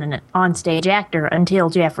having been an onstage actor until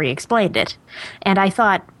Jeffrey explained it. And I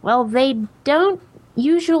thought, well, they don't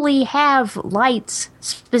usually have lights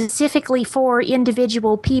specifically for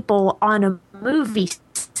individual people on a movie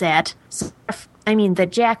set. So that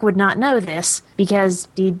Jack would not know this because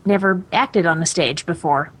he'd never acted on a stage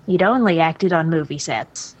before. He'd only acted on movie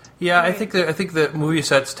sets. Yeah, I think that movie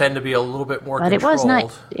sets tend to be a little bit more controlled. But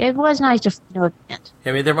it was nice to know it.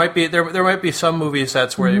 I mean, there might be some movie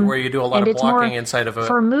sets where you do a lot of blocking inside of a.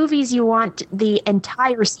 For movies, you want the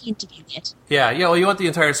entire scene to be lit. Yeah. Well, you want the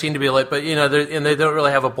entire scene to be lit, but and they don't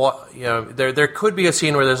really have a block. There could be a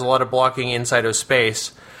scene where there's a lot of blocking inside of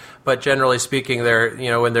space. But generally speaking,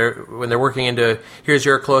 when they're working into here's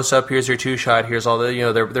your close up, here's your two shot, here's all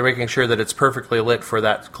the they're making sure that it's perfectly lit for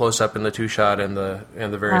that close up and the two shot and the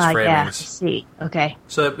various framings. Yeah, I see. Okay.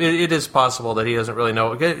 So it is possible that he doesn't really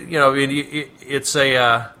know. It's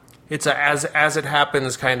a as it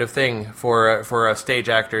happens kind of thing for a stage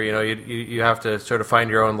actor. You have to sort of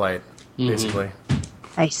find your own light, basically.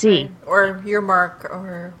 I see. Or your mark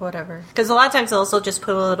or whatever. Because a lot of times they'll also just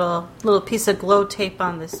put a little piece of glow tape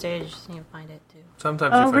on the stage so you can find it too.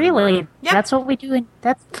 Sometimes. Oh, really? Yep. That's what we do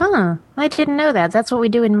that's fun. I didn't know that. That's what we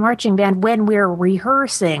do in marching band when we're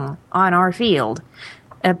rehearsing on our field.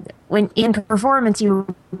 When in performance,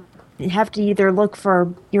 you have to either look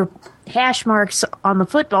for your hash marks on the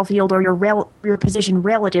football field or your position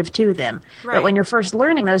relative to them. Right. But when you're first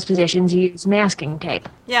learning those positions, you use masking tape.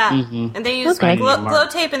 Yeah, and they use glow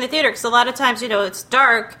tape in the theater because a lot of times, it's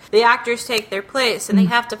dark. The actors take their place, and they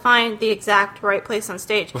have to find the exact right place on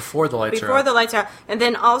stage before the lights are out. And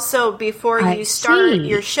then also before you start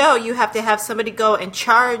your show, you have to have somebody go and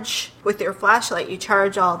charge with your flashlight. You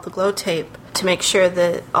charge all the glow tape to make sure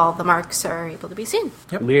that all the marks are able to be seen.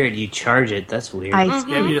 Yep. Weird, you charge it. That's weird.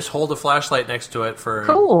 Yeah, you just hold the flashlight next to it for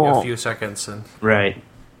a few seconds. Right.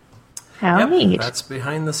 How neat. That's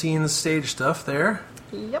behind-the-scenes stage stuff there.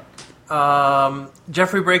 Yep.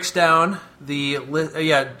 Jeffrey breaks down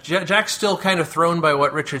Jack's still kind of thrown by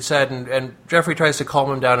what Richard said, and Jeffrey tries to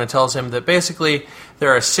calm him down and tells him that basically there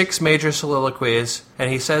are 6 major soliloquies,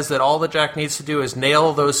 and he says that all that Jack needs to do is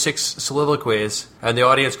nail those 6 soliloquies, and the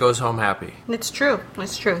audience goes home happy. It's true.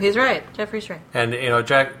 He's right. Jeffrey's right. And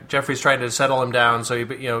Jeffrey's trying to settle him down, so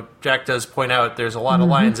Jack does point out there's a lot of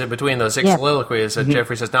lines in between those 6 soliloquies, and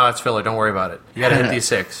Jeffrey says, "No, it's filler. Don't worry about it. You got to hit these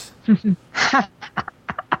 6."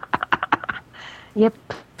 Yep.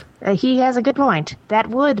 He has a good point. That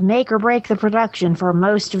would make or break the production for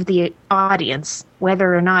most of the audience,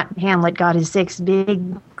 whether or not Hamlet got his 6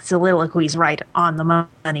 big soliloquies right on the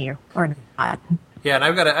money or not. Yeah, and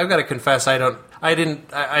I've got to confess, I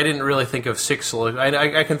didn't really think of 6 soliloquies.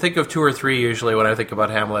 I can think of 2 or 3 usually when I think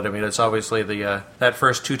about Hamlet. I mean, it's obviously the that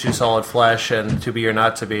first too solid flesh and to be or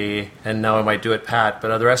not to be, and now I might do it pat.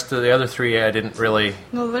 But the rest of the other 3, I didn't really.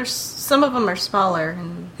 No, there's some of them are smaller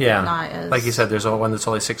and not as. Like you said, there's one that's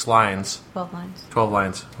only 6 lines. 12 lines. 12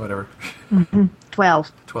 lines, whatever.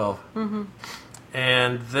 12. 12. Mm-hmm.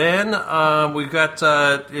 And then we've got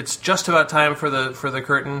it's just about time for the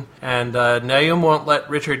curtain, and Naum won't let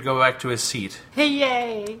Richard go back to his seat. Hey,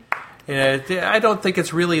 yay! I don't think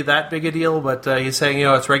it's really that big a deal, but he's saying,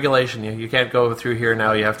 it's regulation. You can't go through here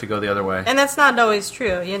now. You have to go the other way. And that's not always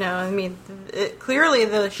true, I mean, clearly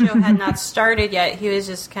the show had not started yet. He was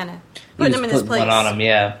just kind of putting him in his place. One on him,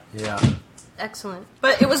 yeah. Excellent.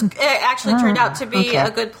 But it actually turned out to be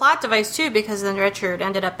a good plot device, too, because then Richard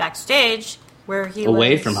ended up backstage where he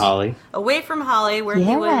away from Holly, where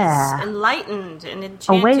he was enlightened and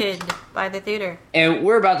enchanted by the theater. And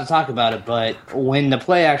we're about to talk about it, but when the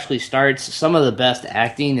play actually starts, some of the best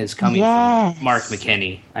acting is coming from Mark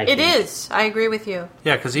McKinney. It is. I agree with you.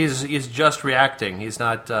 Yeah, because he's just reacting. He's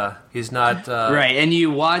not right. And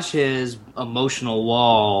you watch his emotional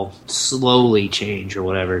wall slowly change or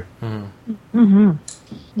whatever.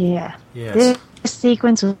 Yeah. Yes. This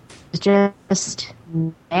sequence was just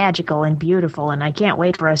magical and beautiful, and I can't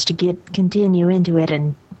wait for us to continue into it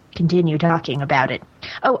and continue talking about it.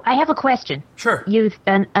 Oh, I have a question. Sure.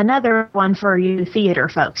 Another one for you theater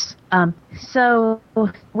folks. So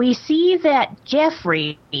we see that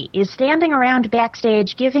Jeffrey is standing around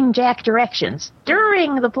backstage giving Jack directions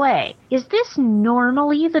during the play. Is this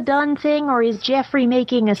normally the done thing, or is Jeffrey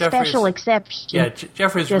making a special exception? Yeah,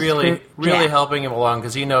 Jeffrey's really helping him along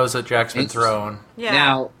because he knows that Jack's been thrown. Yeah.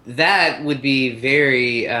 Now, that would be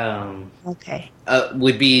very...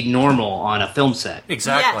 would be normal on a film set.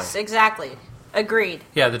 Exactly. Yes, exactly. Agreed.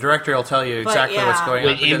 Yeah, the director will tell you exactly what's going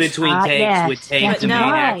on. In between takes, would take the main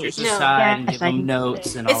actors aside and give them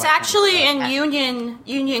notes and all it's actually in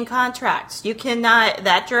union contracts. You cannot,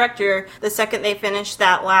 that director, the second they finish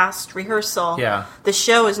that last rehearsal, the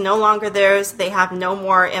show is no longer theirs. They have no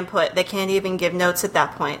more input. They can't even give notes at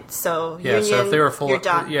that point. So union, so if they were full, you're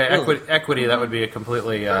done. Equity, that would be a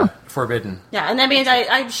completely forbidden. Yeah, and I mean,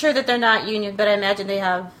 I'm sure that they're not union, but I imagine they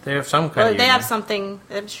have some kind of union. They have something.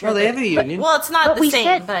 I'm sure. Well, they have a union. Well, it's not the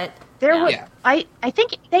same, but... I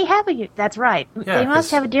think they have that's right. Yeah, they must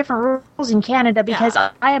have different rules in Canada because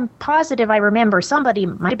I am positive I remember somebody,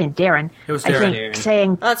 might have been Darren, it was Darren. I think,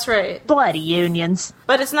 saying, that's right, bloody unions.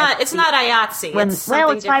 But it's not IATSE.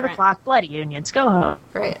 It's 5 o'clock, bloody unions, go home.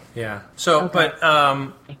 Right. Yeah. So, but...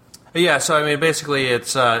 yeah, so I mean, basically,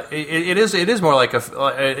 it's it is more like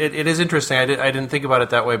it is interesting. I didn't think about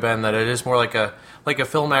it that way, Ben. That it is more like a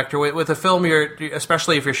film actor. With a film,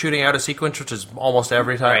 especially if you're shooting out a sequence, which is almost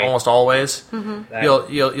every time, almost always,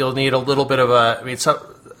 you'll need a little bit of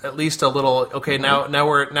at least a little. Okay, now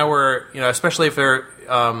we're especially if they're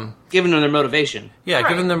giving them their motivation. Yeah, right.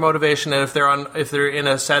 Giving them motivation, and if they're in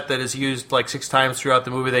a set that is used like 6 times throughout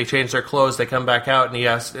the movie, they change their clothes, they come back out,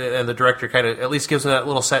 and the director kind of at least gives them that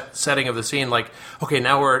little setting of the scene, like, okay,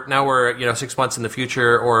 now we're 6 months in the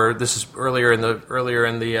future, or this is earlier in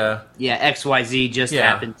the XYZ just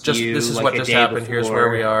happened to you. This is like what just happened. Before. Here's where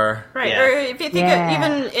we are. Right. Yeah. Or if you think of,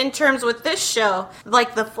 even in terms with this show,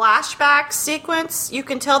 like the flashback sequence, you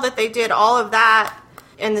can tell that they did all of that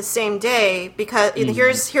in the same day, because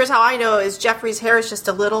here's how I know is Jeffrey's hair is just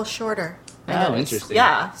a little shorter. Oh, interesting.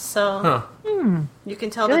 Yeah, so you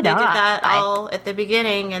can tell that they did that all at the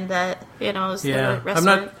beginning, and that the rest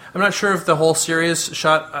of it. I'm not sure if the whole series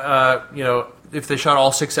shot if they shot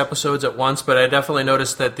all 6 episodes at once, but I definitely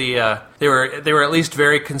noticed that they were at least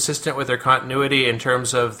very consistent with their continuity in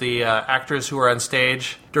terms of the actors who were on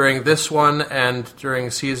stage during this one and during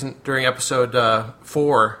episode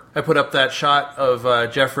 4. I put up that shot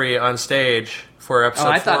of Jeffrey on stage for episode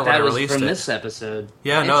 4. I thought that was from it. this episode.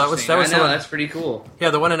 Yeah, no, that was the one. That's pretty cool. Yeah,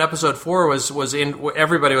 the one in episode 4 was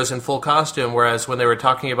everybody was in full costume, whereas when they were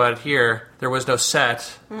talking about it here, there was no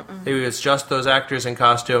set. It was just those actors in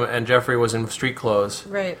costume, and Jeffrey was in street clothes.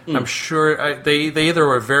 Right. I'm sure they either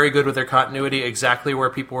were very good with their continuity, exactly where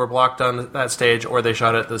people were blocked on that stage, or they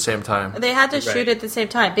shot it at the same time. They had to shoot at the same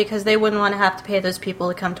time because they wouldn't want to have to pay those people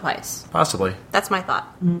to come twice. Possibly. That's my thought.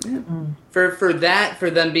 For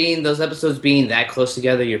them being those episodes being that close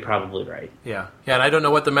together, you're probably right. Yeah, and I don't know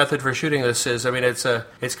what the method for shooting this is. I mean, it's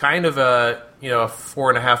kind of a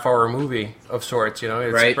 4.5 hour movie of sorts.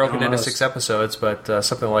 It's broken into 6 episodes, but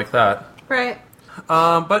something like that. Right.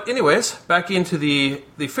 But anyways, back into the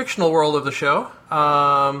fictional world of the show.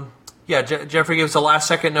 Jeffrey gives the last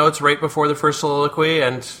second notes right before the first soliloquy,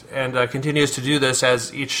 and continues to do this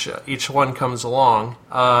as each one comes along.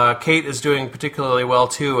 Kate is doing particularly well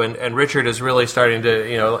too, and Richard is really starting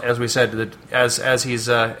to, as we said,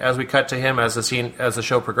 as we cut to him as the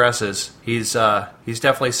show progresses, he's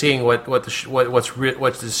definitely seeing what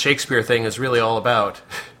this Shakespeare thing is really all about.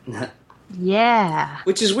 Yeah.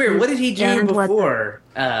 Which is weird. What did he do before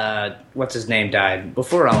what's his name died?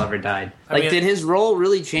 Before Oliver died? Did his role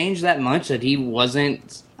really change that much that he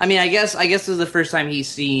wasn't... I mean, I guess this is the first time he's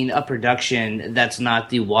seen a production that's not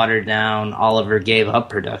the watered down Oliver gave up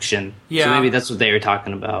production. Yeah. So maybe that's what they were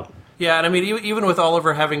talking about. Yeah, and I mean, even with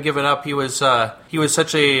Oliver having given up, he was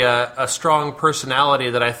such a strong personality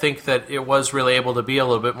that I think that it was really able to be a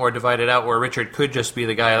little bit more divided out, where Richard could just be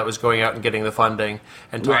the guy that was going out and getting the funding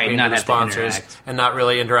and talking to the sponsors and not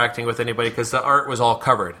really interacting with anybody, because the art was all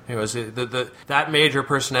covered. It was that major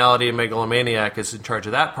personality, megalomaniac, is in charge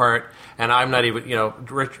of that part, and I'm not even,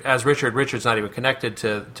 as Richard's not even connected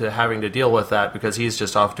to having to deal with that because he's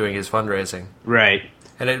just off doing his fundraising. Right.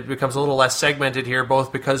 And it becomes a little less segmented here,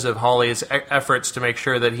 both because of Holly's efforts to make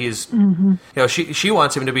sure that he's, she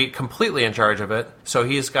wants him to be completely in charge of it. So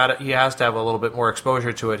he has to have a little bit more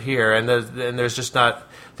exposure to it here. And there's just not,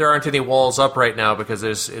 there aren't any walls up right now because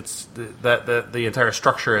the entire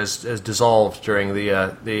structure is dissolved during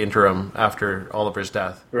the interim after Oliver's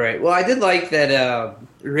death. Right. Well, I did like that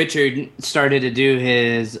Richard started to do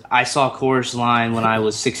his "I saw chorus" line when I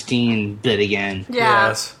was 16 bit again. Yeah.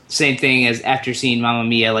 Yes. Same thing as after seeing Mamma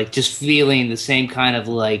Mia, just feeling the same kind of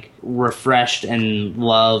refreshed and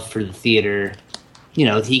love for the theater.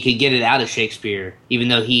 He could get it out of Shakespeare, even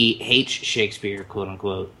though he hates Shakespeare, quote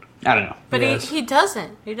unquote. I don't know. But he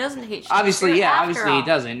doesn't. He doesn't hate Shakespeare. Obviously he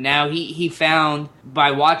doesn't. Now he found,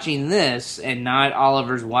 by watching this and not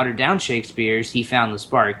Oliver's watered down Shakespeare's, he found the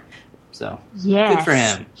spark. So yes, good for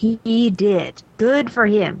him. He did. Good for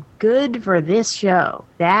him. Good for this show.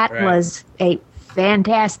 That was a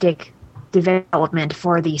fantastic development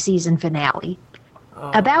for the season finale.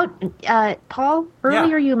 About Paul,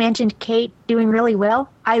 Earlier you mentioned Kate doing really well.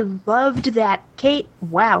 I loved that Kate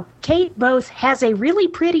both has a really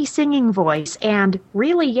pretty singing voice and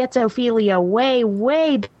really gets Ophelia way,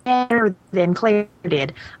 way better than Claire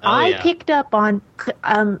did. I picked up on,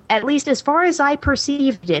 at least as far as I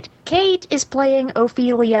perceived it, Kate is playing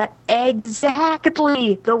Ophelia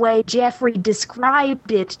exactly the way Jeffrey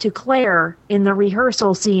described it to Claire in the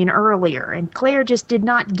rehearsal scene earlier. And Claire just did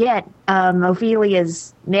not get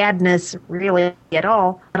Ophelia's madness really at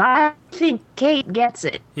all. But I think Kate gets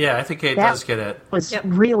it. Yeah, I think Kate does get it. It was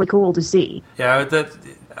really cool to see. Yeah,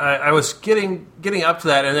 I was getting up to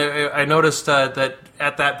that, and I noticed that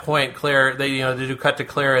at that point, Claire, they do cut to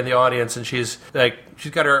Claire in the audience, and she's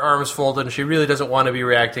got her arms folded, and she really doesn't want to be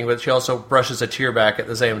reacting, but she also brushes a tear back at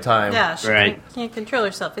the same time. Yeah, she can't control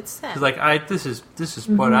herself. It's sad. She's like, this is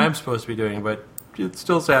what I'm supposed to be doing, but it's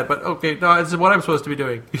still sad. But okay, no, this is what I'm supposed to be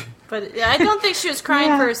doing. But I don't think she was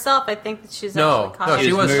crying for herself. I think that she's actually caught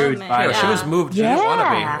she was moved. She was moved. She didn't want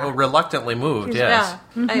to be. Reluctantly moved. Yes.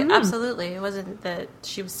 Yeah. Absolutely. It wasn't that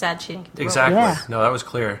she was sad she didn't get to exactly. roll. Yeah. No, that was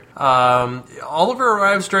clear. Oliver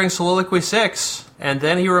arrives during Soliloquy 6, and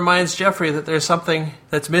then he reminds Jeffrey that there's something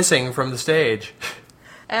that's missing from the stage.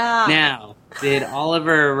 Now, did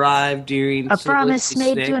Oliver arrive during a promise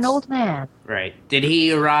made 6? to an old man? Right. Did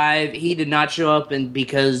he arrive? He did not show up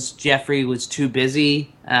because Jeffrey was too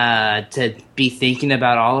busy to be thinking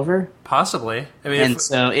about Oliver? Possibly. I mean,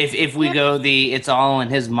 so if we go the it's all in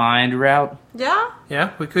his mind route.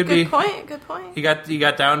 Yeah, we could be. Good point. You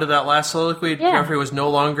got down to that last soliloquy. Yeah. Jeffrey was no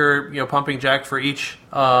longer pumping Jack for each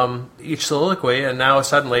soliloquy, and now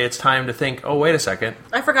suddenly it's time to think. Oh, wait a second!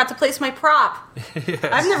 I forgot to place my prop. Yes.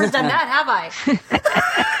 I've never done that, have I?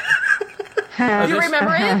 You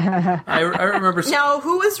remember it? I remember. Now,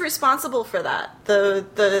 who was responsible for that?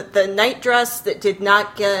 The night dress that did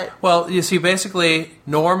not get. Well, you see, basically,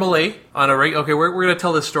 normally on a regular. Okay, we're going to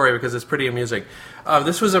tell this story because it's pretty amusing.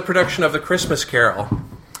 This was a production of The Christmas Carol,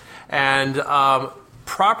 and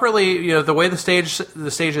properly, the way the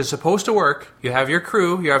stage is supposed to work. You have your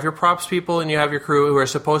crew, you have your props people, and you have your crew who are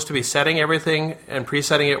supposed to be setting everything and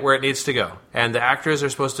pre-setting it where it needs to go, and the actors are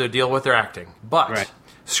supposed to deal with their acting, but. Right.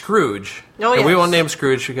 Scrooge. Oh, yes. We won't name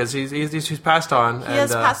Scrooge because he's passed on. He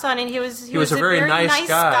has passed on, and he was a very nice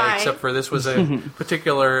guy, except for this was a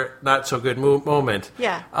particular not so good moment.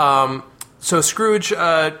 Yeah. So Scrooge,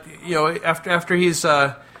 after he's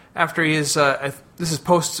this is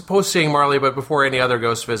post seeing Marley, but before any other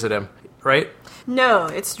ghosts visit him, right? No,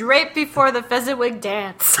 it's right before the Fezziwig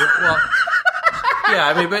dance. Well. Yeah,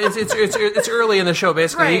 I mean, but it's early in the show.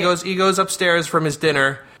 Basically, right. He goes upstairs from his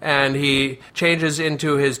dinner and he changes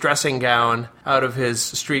into his dressing gown out of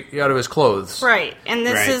his clothes. Right, and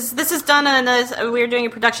this is done on we were doing a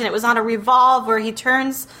production. It was on a revolve where he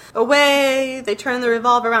turns away. They turn the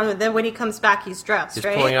revolve around, and then when he comes back, he's dressed. He's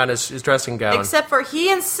pulling on his dressing gown. Except for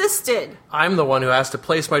he insisted. I'm the one who has to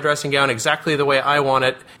place my dressing gown exactly the way I want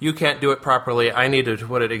it. You can't do it properly. I need to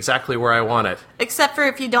put it exactly where I want it. Except for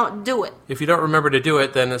if you don't do it. If you don't remember to do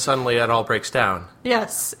it, then suddenly it all breaks down.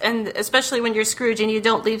 Yes, and especially when you're Scrooge and you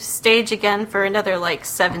don't leave stage again for another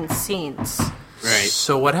 7 scenes. Right.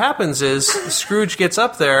 So what happens is Scrooge gets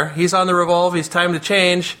up there. He's on the revolve. He's time to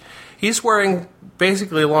change. He's wearing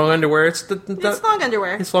basically long underwear. It's long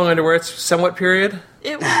underwear. It's long underwear. It's somewhat period.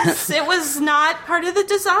 It was not part of the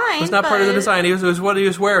design. It was not part of the design. It was what he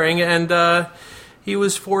was wearing, and he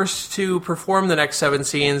was forced to perform the next 7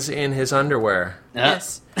 scenes in his underwear.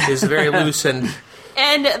 Yes. He's very loose and...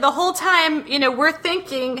 And the whole time, we're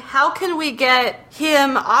thinking, how can we get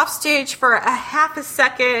him off stage for a half a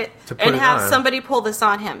second and have somebody pull this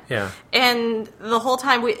on him? Yeah. And the whole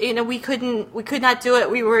time, we could not do it.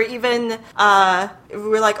 We were even, we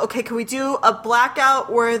were like, okay, can we do a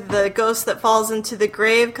blackout where the ghost that falls into the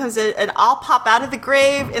grave comes in, and I'll pop out of the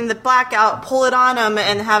grave in the blackout, pull it on him,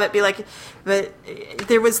 and have it be like, but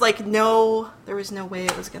there was no way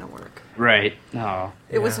it was going to work. Right. No.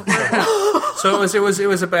 It was horrible. So it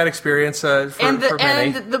was a bad experience for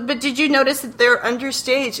many. But did you notice that their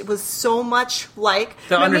understage was so much like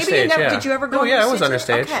the understage? Did you ever go? Oh yeah, it was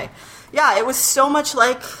understage. Okay. Yeah, it was so much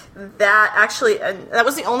like that, actually. And that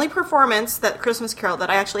was the only performance, that Christmas Carol, that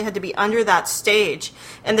I actually had to be under that stage.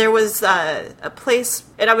 And there was a place,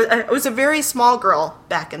 and I was a very small girl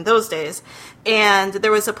back in those days, and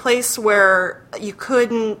there was a place where you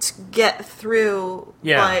couldn't get through.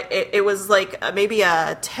 Yeah. It was maybe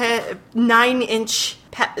a 9-inch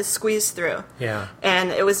squeeze through. Yeah.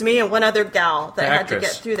 And it was me and one other gal that had to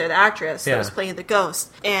get through there, the actress that was playing the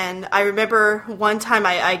ghost. And I remember one time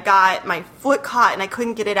I got my foot caught and I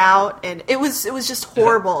couldn't get it out, and it was just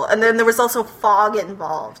horrible. And then there was also fog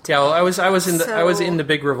involved. Yeah, well, I was in the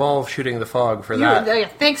big revolve shooting the fog for that. Yeah,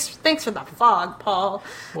 thanks for the fog, Paul.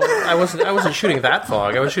 Well, I wasn't shooting that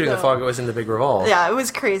fog. I was shooting the fog that was in the big revolve. Yeah, it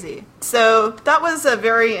was crazy. So that was a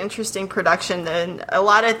very interesting production, and a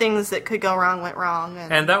lot of things that could go wrong went wrong.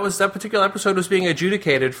 And that particular episode was being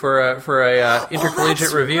adjudicated for a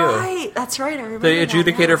intercollegiate review. That's right. I remember the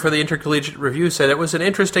adjudicator for the intercollegiate review said it was an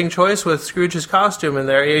interesting choice with Scrooge's costume in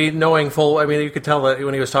there. Knowing full, I mean, you could tell that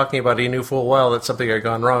when he was talking about it, he knew full well that something had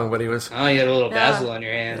gone wrong. But he was. Oh, you had a little basil on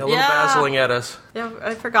your hand. A little basiling at us. Yeah,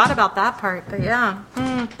 I forgot about that part, but yeah,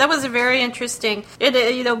 that was a very interesting.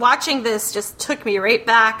 Watching this just took me right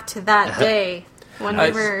back to that day. When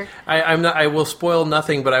we were... I will spoil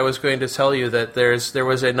nothing, but I was going to tell you that there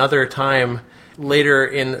was another time later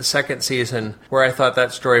in the second season where I thought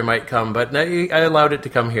that story might come, but I allowed it to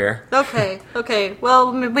come here. Okay.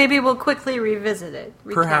 Well, maybe we'll quickly revisit it.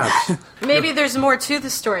 Perhaps. Maybe there's more to the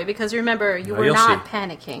story, because remember, you were not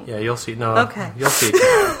panicking. Yeah, you'll see. No. Okay. You'll see.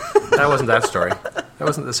 That wasn't that story. That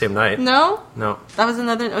wasn't the same night. No? No. That was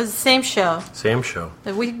another... It was the same show. Same show.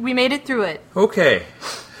 We made it through it. Okay.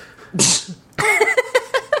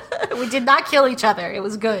 We did not kill each other. It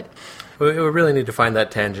was good. We really need to find that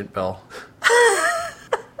tangent bell.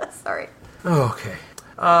 Sorry. Okay.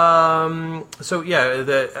 So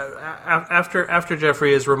yeah, after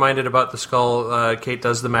Jeffrey is reminded about the skull, Kate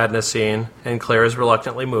does the madness scene, and Claire is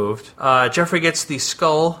reluctantly moved. Jeffrey gets the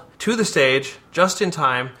skull to the stage just in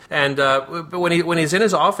time, and when he's in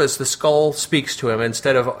his office, the skull speaks to him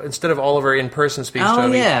instead of Oliver in person speaks to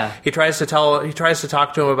him. Yeah. He tries to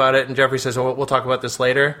talk to him about it, and Jeffrey says, "Oh, we'll talk about this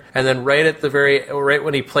later." And then right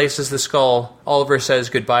when he places the skull, Oliver says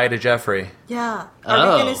goodbye to Jeffrey. Yeah.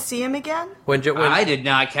 Are we going to see him again? When I did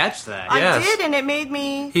not catch that. Yes. I did, and it made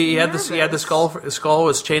me. He had the skull. The skull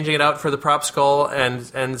was changing it out for the prop skull,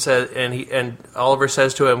 and Oliver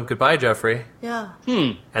says to him, "Goodbye, Jeffrey." Yeah.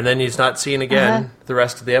 And then he's not seen again the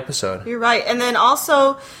rest of the episode. You're right. And then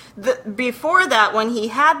also, before that, when he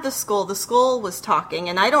had the skull was talking,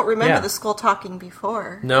 and I don't remember the skull talking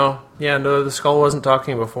before. No, the skull wasn't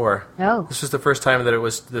talking before. No. This was the first time that it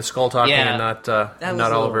was the skull talking and not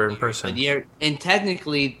Oliver in person. And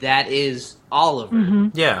technically, that is Oliver. Mm-hmm.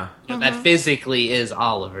 Yeah. That physically is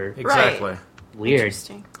Oliver. Exactly. Right. Weird.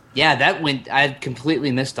 Interesting. Yeah, I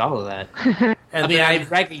completely missed all of that. I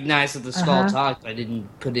recognized that the skull talked, but I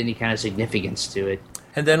didn't put any kind of significance to it.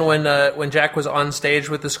 And then when Jack was on stage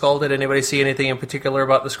with the skull, did anybody see anything in particular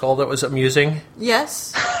about the skull that was amusing?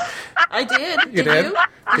 Yes. I did. You did?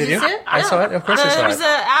 Did you see it? I saw it. Of course I saw it. There was an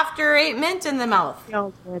After 8 mint in the mouth.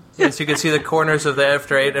 Oh, good. Yes, you could see the corners of the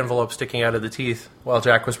After 8 envelope sticking out of the teeth while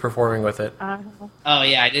Jack was performing with it. Oh,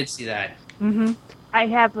 yeah, I did see that. Mm-hmm. I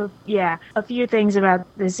have a few things about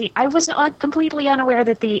this scene. I was completely unaware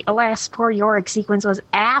that the Alas Poor Yorick sequence was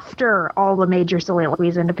after all the major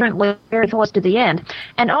soliloquies and apparently very close to the end.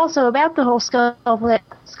 And also about the whole skull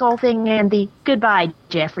thing and the goodbye,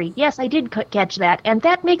 Jeffrey. Yes, I did catch that, and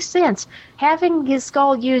that makes sense. Having his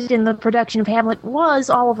skull used in the production of Hamlet was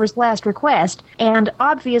Oliver's last request, and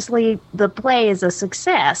obviously the play is a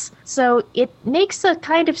success. So it makes a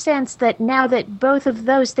kind of sense that now that both of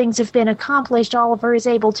those things have been accomplished, Oliver is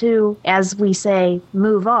able to, as we say,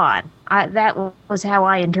 move on. That was how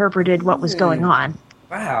I interpreted what was going on.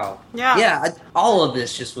 Wow. Yeah. Yeah, all of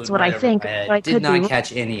this just was what I think. I did not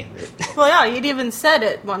catch any of it. Well, yeah, you'd even said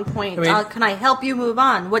at one point, can I help you move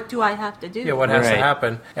on? What do I have to do? Yeah, what has to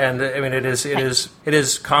happen? And I mean, it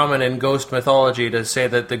is common in ghost mythology to say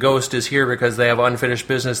that the ghost is here because they have unfinished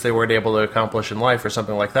business they weren't able to accomplish in life or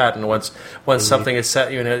something like that. And once something is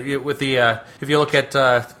set, with the if you look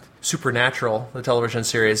at Supernatural, the television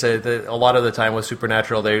series, a lot of the time with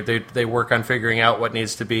Supernatural, they work on figuring out what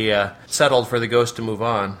needs to be settled for the ghost to move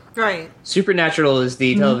on. Right. Supernatural is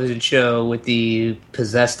the television show with the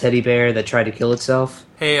possessed teddy bear that tried to kill itself.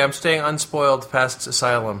 Hey, I'm staying unspoiled past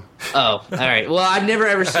Asylum. Oh, all right. Well, I've never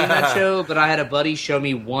ever seen that show, but I had a buddy show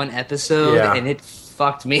me one episode, and it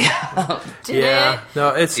fucked me up. Did it? No,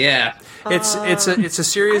 it's It's a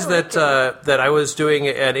series that I was doing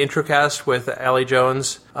an introcast with Allie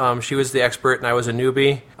Jones. She was the expert and I was a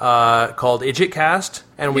newbie. Called Idjitcast,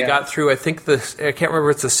 and we got through. I can't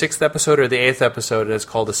remember if it's the 6th episode or the 8th episode. And it's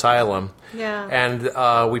called Asylum. Yeah.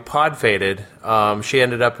 And we pod faded. She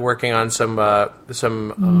ended up working on some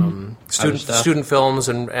student films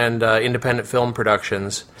and independent film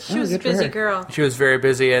productions. She was a busy girl. She was very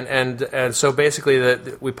busy, and so basically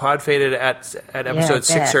we pod faded at episode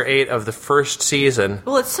 6 or 8 of the first season.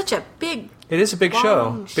 Well, it's such a big. It is a big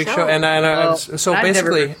show.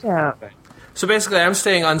 So basically, I'm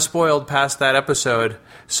staying unspoiled past that episode,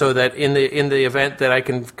 so that in the event that I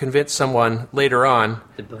can convince someone later on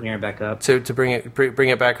to bring it back up, to bring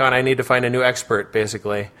it back on, I need to find a new expert,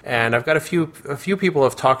 basically. And I've got a few people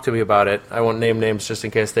have talked to me about it. I won't name names just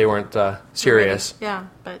in case they weren't serious. Yeah,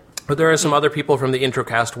 But there are some other people from the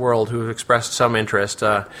Introcast world who have expressed some interest.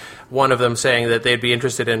 One of them saying that they'd be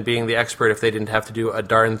interested in being the expert if they didn't have to do a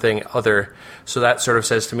darn thing other. So that sort of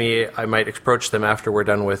says to me I might approach them after we're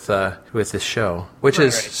done with this show, which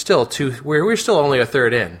is still we're still only a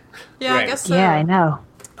third in. Yeah, I guess so. Yeah, I know.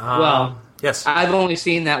 Well, yes, I've only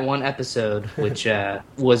seen that one episode, which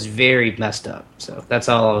was very messed up. So that's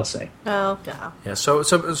all I'll say. Oh, yeah. Yeah. So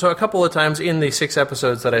a couple of times in the 6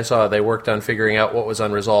 episodes that I saw, they worked on figuring out what was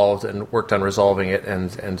unresolved and worked on resolving it, and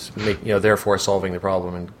therefore solving the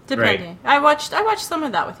problem. And depending, I watched some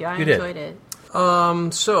of that with you. I enjoyed it.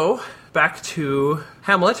 So back to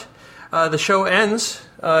Hamlet. The show ends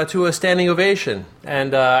to a standing ovation,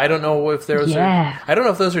 and I don't know if those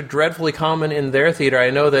are dreadfully common in their theater. I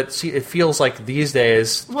know that it feels like these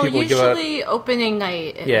days people give out usually opening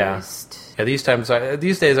night at least. Yeah,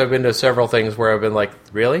 these days I've been to several things where I've been like,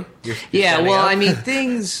 really? You're well, up? I mean,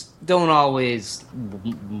 things don't always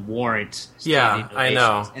warrant. Yeah, I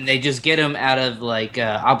know, and they just get them out of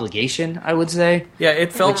obligation, I would say. Yeah,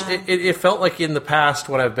 it felt it felt like in the past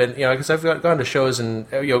when I've been, because I've gone to shows and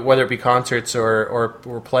whether it be concerts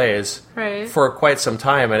or plays for quite some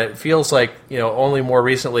time, and it feels like only more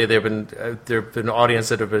recently there've been audience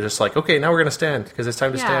that have been just like, okay, now we're going to stand because it's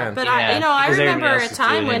time to stand. But I remember a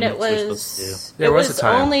time when it was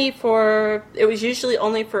usually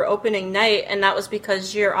only for opening night, and that was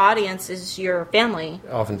because your audience is your family.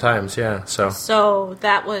 Oftentimes, yeah. So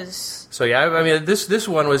that was. So yeah, I mean, this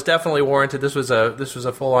one was definitely warranted. This was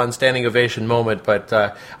a full on standing ovation moment. But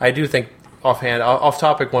I do think off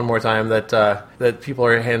topic one more time that people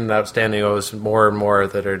are handing out standing O's more and more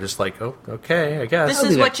that are just like, oh, okay, I guess.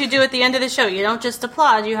 This is what you do at the end of the show. You don't just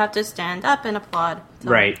applaud; you have to stand up and applaud. So.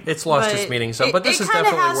 Right. It's lost its meaning. But this is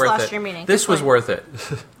definitely worth lost it. Your meaning. This was worth it.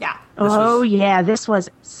 Yeah. This was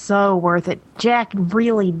so worth it. Jack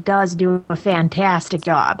really does do a fantastic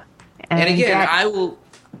job. And again,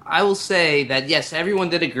 I will say that yes, everyone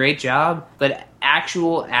did a great job, but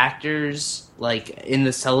actual actors in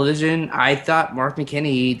the television, I thought Mark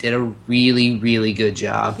McKinney did a really, really good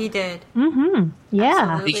job. He did. Mm-hmm. Yeah.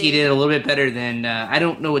 Absolutely. I think he did a little bit better than I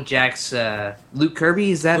don't know what Jack's Luke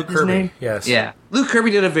Kirby, is that Luke his Kirby, name? Yes. Yeah. Luke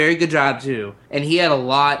Kirby did a very good job too, and he had a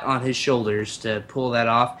lot on his shoulders to pull that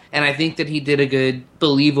off, and I think that he did a good,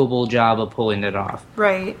 believable job of pulling it off.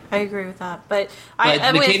 Right, I agree with that. But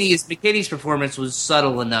McKinney's performance was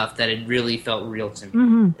subtle enough that it really felt real to me.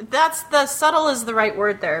 Mm-hmm. Subtle is the right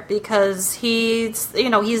word there, because he's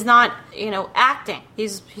not acting.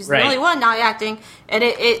 He's the only one not acting, and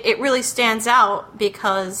it really stands out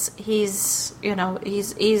because he's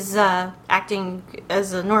acting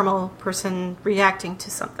as a normal person reacting to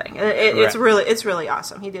something. It's really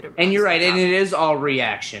awesome. He did it. And you're right, and it is all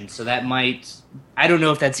reaction, so that might. I don't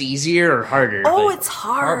know if that's easier or harder. Oh, it's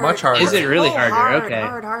hard. Much harder. Is it really harder? Hard, okay.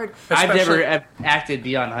 Hard. I've never acted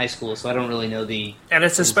beyond high school, so I don't really know the. And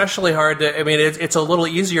it's especially hard to. I mean, it's a little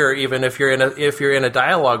easier even if you're in a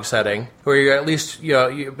dialogue setting where you're at least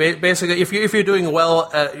basically if you're doing well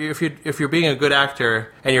if you're being a good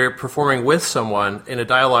actor and you're performing with someone in a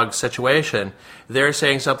dialogue situation. They're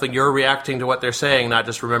saying something, you're reacting to what they're saying, not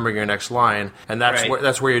just remembering your next line, and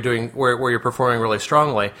that's where you're performing really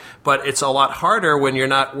strongly. But it's a lot harder when you're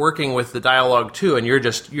not working with the dialogue too, and you're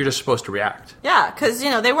just supposed to react. Yeah, because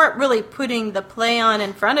they weren't really putting the play on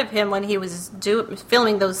in front of him when he was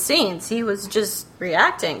filming those scenes. He was just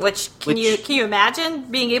reacting. Can you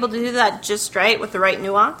imagine being able to do that just right with the right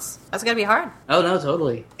nuance? That's gotta be hard. Oh no,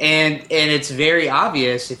 totally. And it's very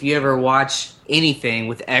obvious if you ever watch anything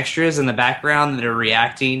with extras in the background that are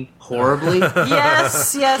reacting horribly.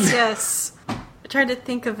 Yes. I'm trying to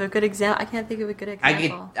think of a good example. I can't think of a good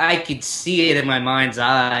example. I could see it in my mind's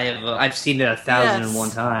eye. I've seen it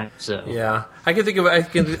 1,001 times. So yeah, I can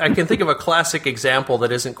think of a classic example that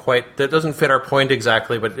doesn't fit our point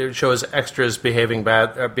exactly, but it shows extras behaving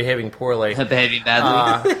poorly. Behaving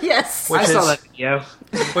badly. Yes, I saw that video.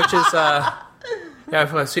 Which is Yeah,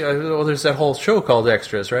 I see. Well, there's that whole show called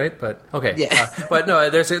Extras, right? But okay, yeah. But no,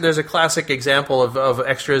 there's a classic example of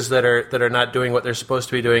extras that are not doing what they're supposed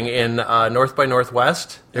to be doing in North by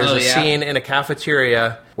Northwest. There's a scene in a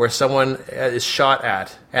cafeteria where someone is shot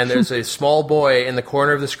at, and there's a small boy in the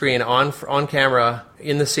corner of the screen on camera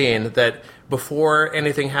in the scene that before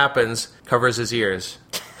anything happens covers his ears.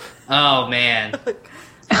 Oh man.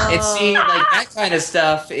 It seems like that kind of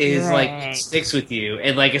stuff is like sticks with you,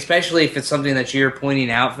 and like especially if it's something that you're pointing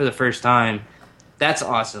out for the first time. That's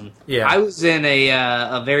awesome. Yeah, I was in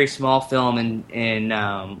a very small film in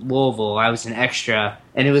Louisville. I was an extra,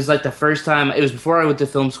 and it was like the first time. It was before I went to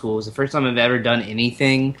film school. It was the first time I've ever done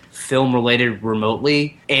anything film related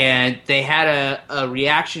remotely. And they had a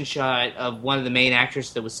reaction shot of one of the main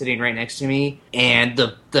actors that was sitting right next to me, and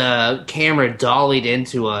the camera dollied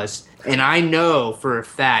into us. And I know for a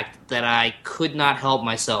fact that I could not help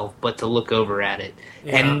myself but to look over at it.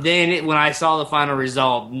 Yeah. And then when I saw the final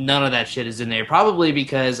result, none of that shit is in there. Probably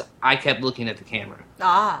because I kept looking at the camera.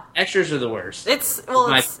 Extras are the worst. It's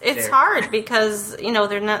hard because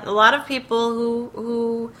they're not a lot of people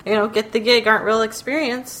who get the gig aren't real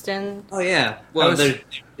experienced and. Oh yeah, well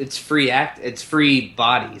it's free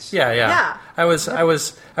bodies. Yeah. I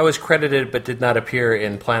was credited but did not appear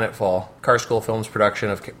in Planetfall, Car School Films' production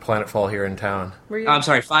of Planetfall here in town. I'm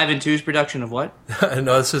sorry, 5 and 2's production of what?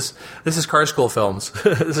 No, this is Car School Films.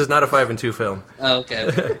 This is not a 5 and 2 film. Oh,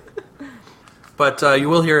 okay. But you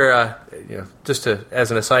will hear,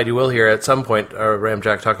 as an aside, you will hear at some point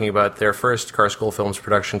Ramjack talking about their first Car School Films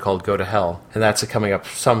production called Go to Hell, and that's coming up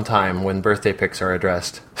sometime when birthday pics are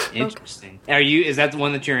addressed. Interesting. Is that the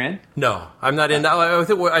one that you're in? No, I'm not in. I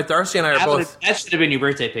think Darcy and I are both. That should have been your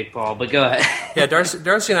birthday pic, Paul. But go ahead. Yeah,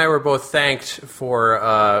 Darcy and I were both thanked for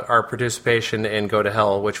our participation in Go to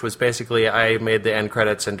Hell, which was basically I made the end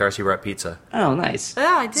credits and Darcy brought pizza. Oh, nice.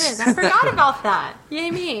 Yeah, I did. I forgot about that. Yay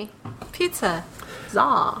me, pizza.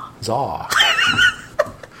 Zaw.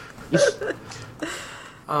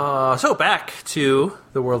 So back to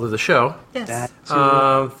the world of the show. Yes.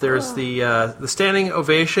 There's the standing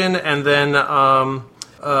ovation, and then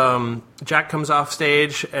Jack comes off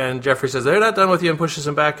stage, and Jeffrey says they're not done with you, and pushes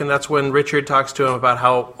him back, and that's when Richard talks to him about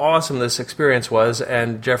how awesome this experience was,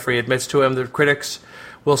 and Jeffrey admits to him the critics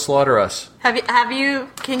will slaughter us.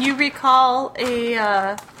 Can you recall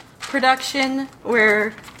a production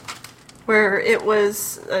where it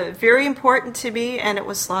was very important to me and it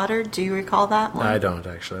was slaughtered? Do you recall that one? I don't,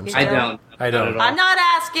 actually. I don't. I'm not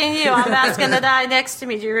asking you. I'm asking the guy next to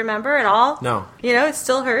me. Do you remember at all? No. It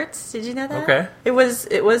still hurts. Did you know that? Okay. It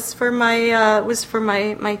was for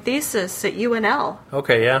my thesis at UNL.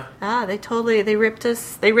 Okay, yeah. They ripped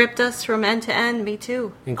us from end to end. Me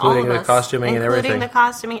too. Including the costuming and everything. Including the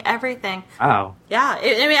costuming, everything. Wow. Yeah.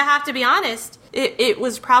 I have to be honest. It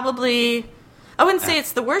was probably. I wouldn't say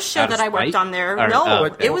it's the worst show that I worked on there.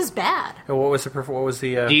 It was bad. What was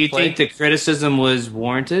the? Do you think the criticism was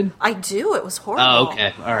warranted? I do. It was horrible. Oh,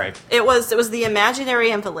 okay, all right. It was the imaginary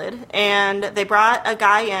invalid, and they brought a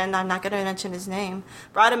guy in. I'm not going to mention his name.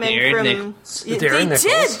 Brought him in from. Nichols. Darren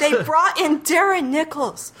Nichols. They brought in Darren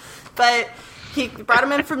Nichols, but. He brought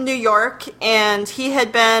him in from New York, and he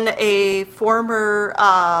had been a former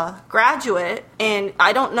graduate, and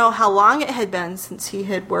I don't know how long it had been since he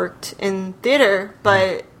had worked in theater,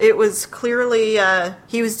 but it was clearly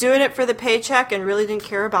he was doing it for the paycheck and really didn't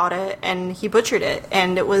care about it, and he butchered it,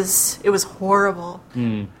 and it was horrible.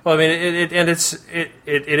 Well, I mean, it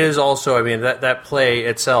is also. I mean, that play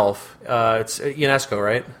itself. It's UNESCO,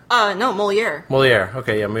 right? No, Moliere. Moliere.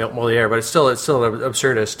 Okay, yeah, Moliere, but it's still an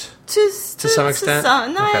absurdist to some extent.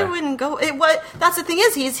 Okay. I wouldn't go. That's the thing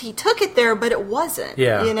is he took it there, but it wasn't.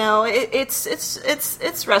 Yeah.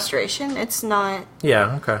 It's restoration. It's not.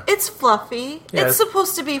 Yeah. Okay. It's fluffy. Yeah, it's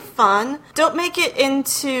supposed to be fun. Don't make it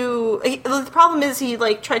into. The problem is he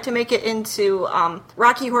tried to make it into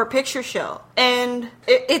Rocky Horror Picture Show, and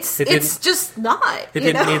it's just not. It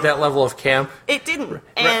didn't need that level of camp. It didn't.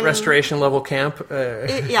 Restoration level camp.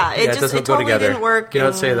 It doesn't go totally together. Didn't work. You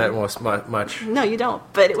don't say that much. No, you don't.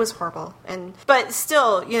 But it was horrible. But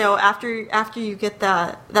still, after you get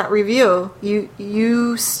that review,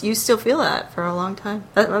 you still feel that for a long time.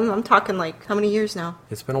 I'm talking how many years now?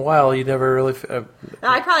 It's been a while. You never really.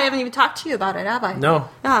 I probably haven't even talked to you about it, have I? No.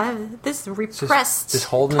 This repressed. Just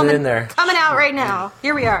holding it in there. Coming out right now.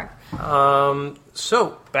 Here we are.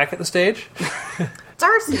 So back at the stage.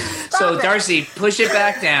 Darcy, stop it. Darcy, push it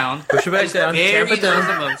back down. Push it back down. Tamp it down.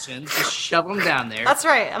 Emotions. Just shove them down there. That's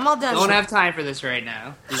right. I'm all done. Don't have time for this right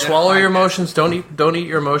now. Swallow your emotions. Don't eat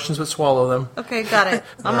your emotions, but swallow them. Okay, got it.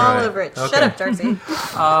 I'm all over it. Okay. Shut up, Darcy.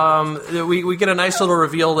 We get a nice little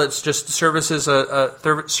reveal that's just services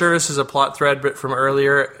a plot thread, but from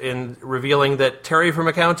earlier in revealing that Terry from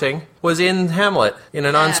accounting was in Hamlet in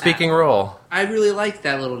a non-speaking role. I really like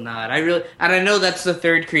that little nod. And I know that's the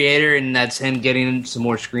third creator, and that's him getting some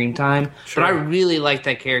more screen time. Sure. But I really liked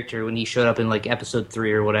that character when he showed up in like episode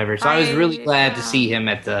 3 or whatever. So I was really glad to see him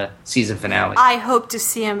at the season finale. I hope to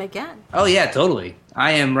see him again. Oh yeah, totally.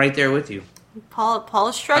 I am right there with you. Paul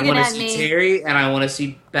is shrugging at me. I want to see Terry, and I want to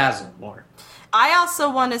see Basil more. I also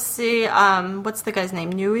want to see, what's the guy's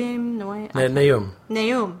name? Nahum?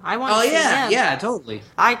 I want to see him. Yeah, totally.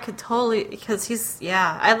 I could totally, because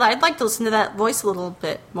I'd like to listen to that voice a little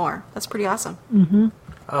bit more. That's pretty awesome. Mm-hmm.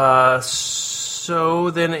 So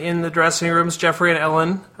then in the dressing rooms, Jeffrey and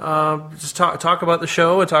Ellen just talk about the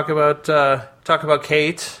show and talk about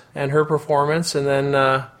Kate and her performance, and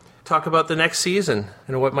then talk about the next season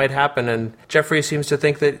and what might happen. And Jeffrey seems to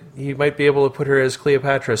think that he might be able to put her as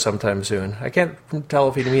Cleopatra sometime soon. I can't tell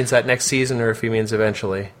if he means that next season or if he means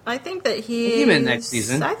eventually. I think that he meant next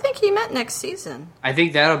season. I think he meant next season. I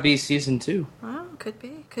think that'll be season 2. Oh, could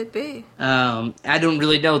be. I don't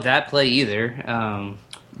really know that play either.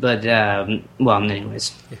 But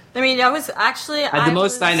anyways. I mean, I was actually... the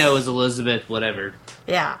most I know is Elizabeth, whatever.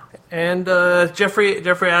 Yeah. And Jeffrey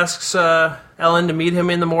asks Ellen to meet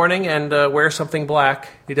him in the morning and wear something black.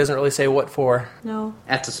 He doesn't really say what for. No.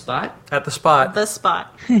 At the spot? At the spot. The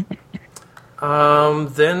spot.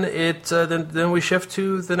 Then we shift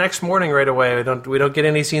to the next morning right away. We don't get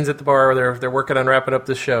any scenes at the bar. They're working on wrapping up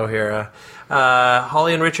the show here.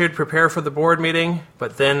 Holly and Richard prepare for the board meeting,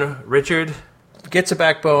 but then Richard gets a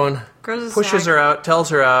backbone, pushes her out, tells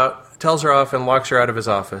her off, and locks her out of his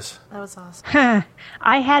office. That was awesome.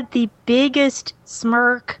 I had the biggest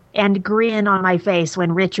smirk and grin on my face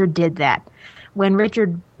when Richard did that. When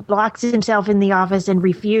Richard locks himself in the office and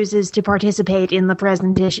refuses to participate in the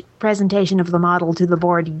presentation of the model to the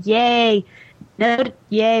board. Yay!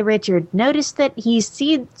 Yay, Richard. Notice that he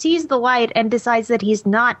sees the light and decides that he's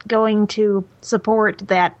not going to support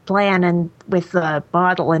that plan and with the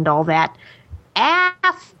model and all that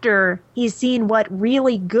after he's seen what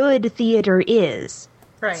really good theater is.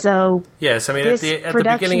 Right. So yes, I mean at the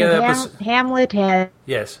beginning of the episode, Hamlet had.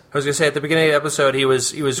 Yes, I was going to say at the beginning of the episode he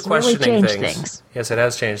was questioning really things. Yes, it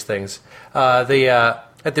has changed things.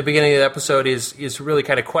 At the beginning of the episode, he's really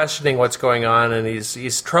kind of questioning what's going on, and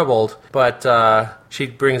he's troubled. But she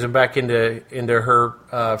brings him back into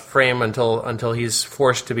her frame until he's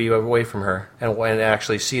forced to be away from her and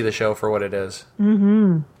actually see the show for what it is.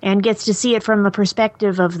 Mm-hmm. And gets to see it from the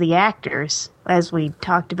perspective of the actors, as we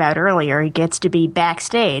talked about earlier. He gets to be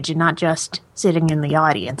backstage and not just sitting in the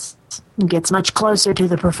audience. He gets much closer to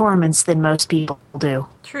the performance than most people do.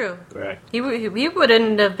 True. Correct. He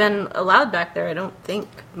wouldn't have been allowed back there, I don't think,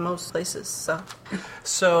 most places.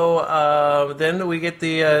 So then we get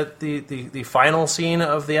the final scene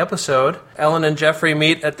of the episode. Ellen and Jeffrey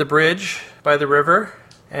meet at the bridge by the river,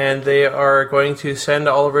 and they are going to send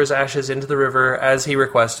Oliver's ashes into the river as he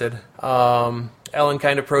requested. Ellen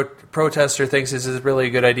kind of protests or thinks this is really a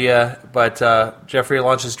good idea, but Jeffrey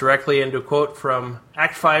launches directly into a quote from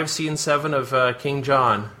Act 5, Scene 7 of King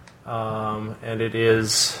John. And it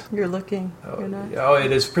is... You're looking. You're not. Oh,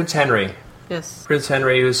 it is Prince Henry. Yes. Prince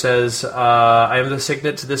Henry, who says, I am the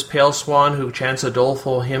signet to this pale swan who chants a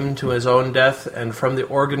doleful hymn to his own death, and from the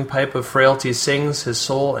organ pipe of frailty sings his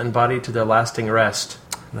soul and body to their lasting rest.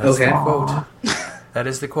 And that's the quote. That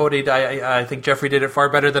is the quote. I think Jeffrey did it far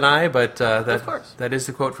better than I, but that is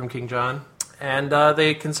the quote from King John. And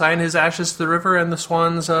they consign his ashes to the river, and the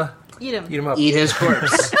swans eat him up. Eat his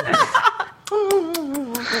corpse.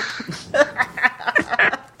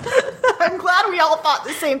 I'm glad we all thought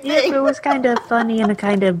the same thing. Yeah, it was kind of funny in a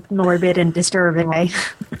kind of morbid and disturbing way.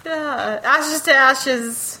 Yeah, ashes to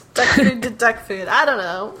ashes, duck food to duck food. I don't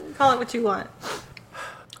know. Call it what you want.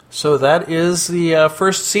 So that is the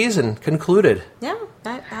first season concluded. Yeah.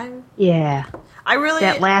 Yeah. I really...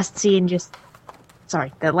 That last scene just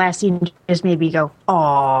made me go,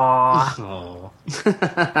 aww.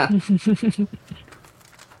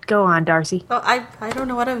 Go on, Darcy. Well, I don't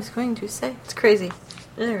know what I was going to say. It's crazy.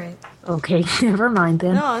 All right. Okay, never mind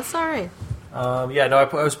then. No, it's all right. I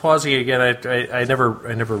was pausing again. I never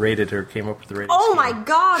rated or came up with the rating. Oh scheme. my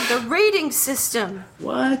god, the rating system!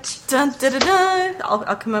 What? Dun, dun, dun, dun.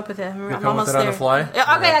 I'll come up with it. I'm almost with it there. on the fly?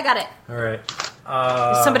 Yeah, okay, I got it. All right.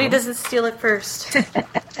 If somebody doesn't steal it first.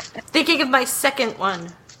 Thinking of my second one.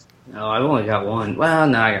 No, I've only got one. Well,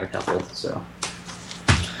 no, I got a couple, so...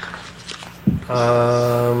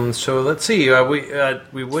 So let's see.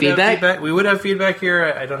 We would have feedback. We would have feedback here.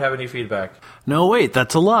 I don't have any feedback. No, wait,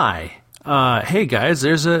 that's a lie. Hey guys,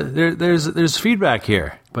 there's feedback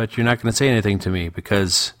here, but you're not going to say anything to me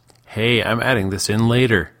because, hey, I'm adding this in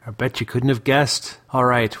later. I bet you couldn't have guessed. All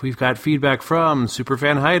right, we've got feedback from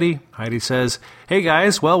Superfan Heidi. Heidi says, "Hey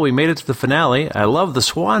guys, well, we made it to the finale. I love the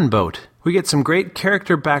Swan boat. We get some great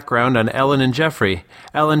character background on Ellen and Jeffrey.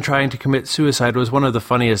 Ellen trying to commit suicide was one of the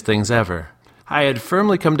funniest things ever. I had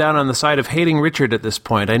firmly come down on the side of hating Richard at this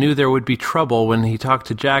point. I knew there would be trouble when he talked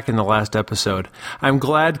to Jack in the last episode. I'm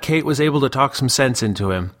glad Kate was able to talk some sense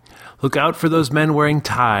into him. Look out for those men wearing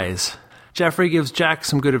ties. Jeffrey gives Jack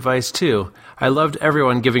some good advice, too. I loved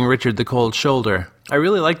everyone giving Richard the cold shoulder. I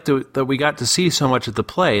really liked that we got to see so much of the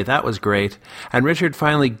play. That was great. And Richard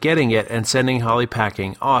finally getting it and sending Holly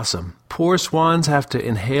packing. Awesome. Poor Swans have to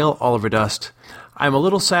inhale Oliver dust. I'm a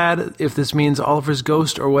little sad if this means Oliver's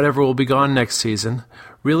ghost or whatever will be gone next season.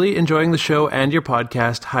 Really enjoying the show and your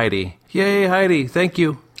podcast, Heidi." Yay, Heidi, thank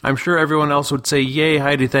you. I'm sure everyone else would say, yay,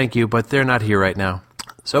 Heidi, thank you, but they're not here right now.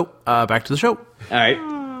 So, back to the show. All right.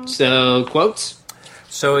 So, quotes?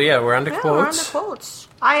 So, yeah, we're on to quotes. We're on to quotes.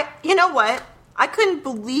 You know what? I couldn't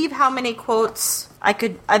believe how many quotes I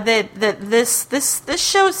could. This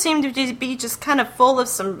show seemed to be just kind of full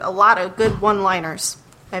of a lot of good one-liners.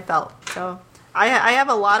 I felt so. I have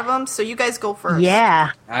a lot of them, so you guys go first.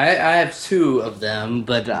 Yeah. I have two of them,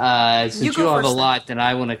 but since you have a lot, then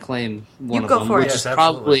I want to claim one of them, which is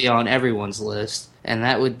probably on everyone's list, and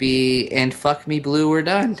that would be, "And fuck me blue, we're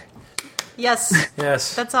done." Yes.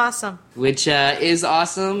 Yes. That's awesome. Which is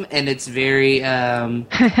awesome, and it's very...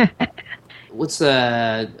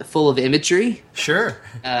 full of imagery. Sure.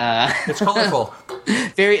 It's colorful.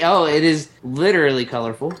 It is literally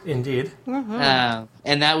colorful. Indeed. Mm-hmm.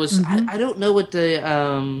 And that was, I don't know what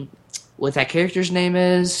what that character's name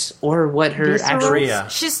is, or what her actual... Maria.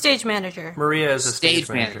 She's stage manager. Maria is a stage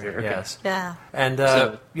manager. Okay. Yes. Yeah. And,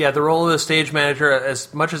 the role of the stage manager,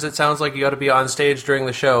 as much as it sounds like you got to be on stage during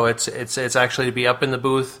the show, it's actually to be up in the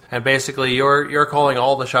booth, and basically you're calling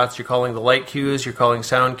all the shots. You're calling the light cues, you're calling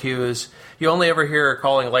sound cues. You only ever hear her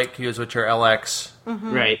calling light cues, which are LX.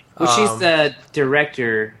 Mm-hmm. Right. Well, she's the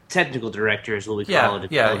director, technical director is what we call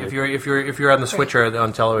it. Yeah. If you're on the switcher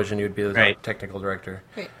on television, you'd be the technical director.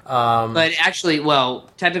 Right. But actually,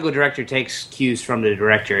 technical director takes cues from the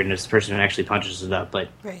director, and it's the person who actually punches it up. But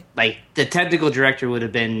like the technical director would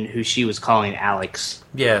have been who she was calling Alex.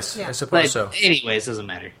 Yes, I suppose so. Anyways, doesn't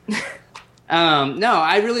matter. No,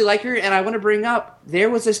 I really like her, and I want to bring up, there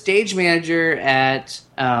was a stage manager at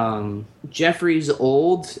Jeffrey's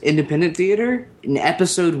old independent theater in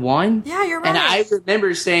episode 1. Yeah, you're right. And I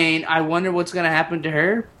remember saying, I wonder what's going to happen to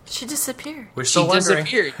her. She disappeared. We're still wondering.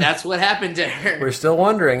 She disappeared. That's what happened to her. We're still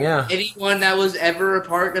wondering, yeah. Anyone that was ever a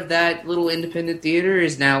part of that little independent theater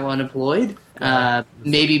is now unemployed.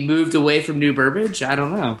 Maybe moved away from New Burbage. I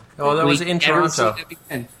don't know. Oh, that was in Toronto.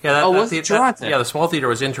 Was it Toronto? The small theater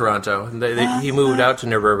was in Toronto. And he moved out to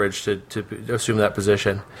New Burbage to assume that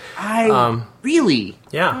position. Really?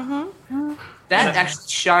 Yeah. Mm-hmm. That actually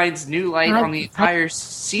shines new light on the entire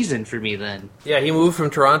season for me then. Yeah, he moved from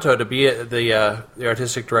Toronto to be the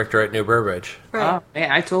artistic director at New Burbage. Right. Oh,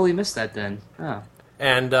 man, I totally missed that then. Oh.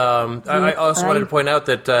 And I also wanted to point out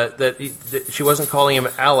that she wasn't calling him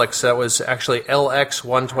Alex. That was actually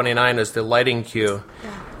LX129 as the lighting cue,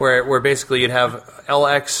 where basically you'd have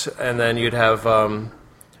LX and then you'd have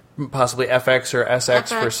possibly FX or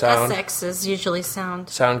SX for sound. SX is usually sound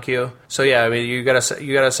cue. So yeah, I mean you got a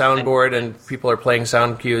soundboard and people are playing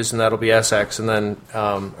sound cues, and that'll be SX, and then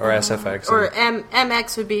or SFX. Or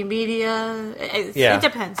MX would be media. It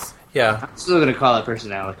depends. Yeah. I'm still going to call that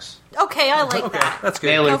person Alex. Okay, I like that. That's good.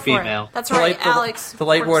 Male Go or female. That's right, Alex. The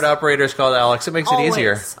lightboard operator is called Alex. It makes it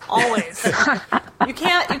easier. Always. You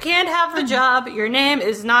can't have the job. Your name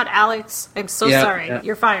is not Alex. I'm so sorry. Yep.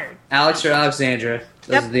 You're fired. Alex or Alexandra.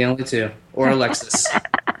 Those are the only two. Or Alexis.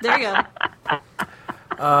 There you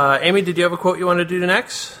go. Amy, did you have a quote you want to do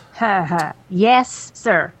next? Yes,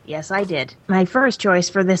 sir. Yes, I did. My first choice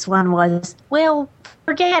for this one was, well,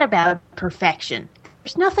 forget about perfection.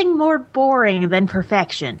 There's nothing more boring than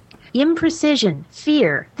perfection. Imprecision,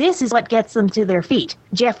 fear, this is what gets them to their feet.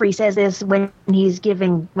 Jeffrey says this when he's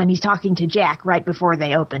talking to Jack right before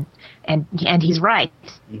they open. And he's right.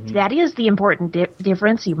 Mm-hmm. That is the important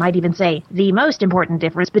difference, you might even say the most important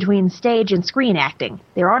difference between stage and screen acting.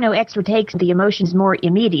 There are no extra takes, the emotion's more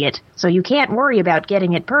immediate, so you can't worry about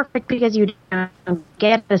getting it perfect because you don't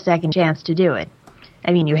get a second chance to do it.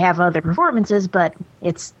 I mean, you have other performances, but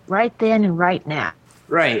it's right then and right now.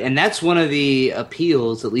 Right, and that's one of the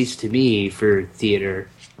appeals, at least to me, for theater.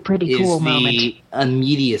 Pretty cool moment. The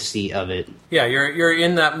immediacy of it. Yeah, you're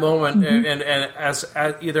in that moment, and as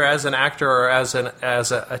either as an actor or as an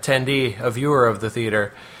attendee, a viewer of the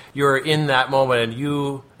theater, you're in that moment, and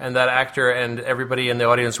you and that actor and everybody in the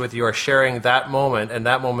audience with you are sharing that moment, and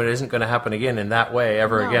that moment isn't going to happen again in that way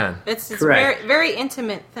ever again. It's a very, very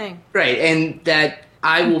intimate thing. Right, and that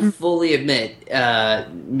I will fully admit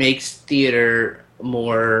makes theater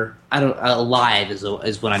more alive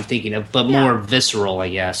is what I'm thinking of, but more visceral, I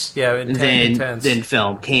guess. Yeah, intense than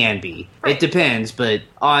film can be. Right. It depends, but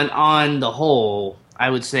on the whole,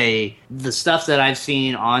 I would say the stuff that I've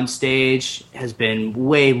seen on stage has been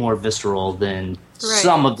way more visceral than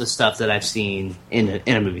some of the stuff that I've seen in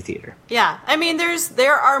a movie theater. Yeah, I mean,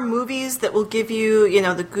 there are movies that will give you,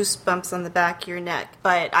 the goosebumps on the back of your neck.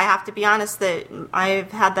 But I have to be honest that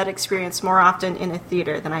I've had that experience more often in a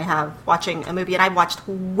theater than I have watching a movie, and I've watched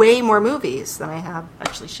way more movies than I have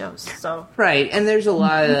actually shows. So right, and there's a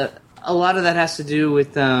lot of that has to do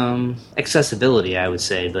with accessibility, I would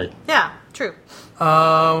say. But yeah, true.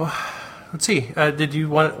 Let's see. Did you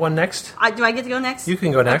want one next? Do I get to go next? You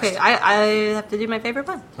can go next. Okay, I have to do my favorite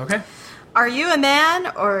one. Okay. Are you a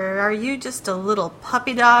man, or are you just a little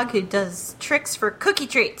puppy dog who does tricks for cookie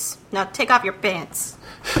treats? Now take off your pants.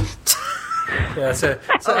 Yeah, it's an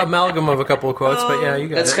amalgam of a couple of quotes, but yeah, you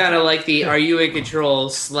got it. That's kind of like the "Are you in control?"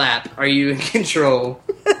 slap. Are you in control?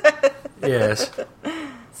 Yes.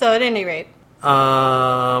 So at any rate,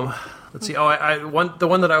 let's see. The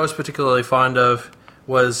one that I was particularly fond of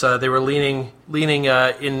was they were leaning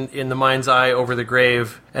in the mind's eye over the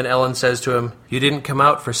grave, and Ellen says to him, "You didn't come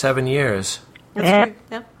out for 7 years." that's true.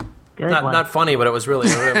 Yep. Good one. Not funny, but it was really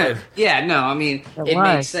good. Yeah, no, I mean it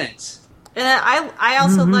makes sense. And I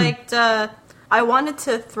also liked. I wanted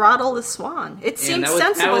to throttle the swan. It seemed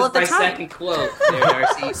sensible at the time. That was my second quote there,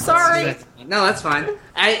 Darcy. Sorry. No, that's fine.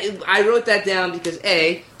 I wrote that down because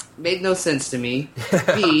A, made no sense to me.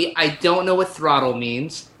 B, I don't know what throttle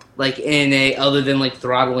means. Like other than like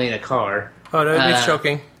throttling a car. Oh, no, it means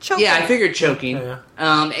choking. Yeah, I figured choking. Yeah.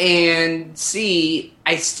 And C,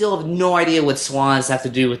 I still have no idea what swans have to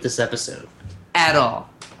do with this episode. At all.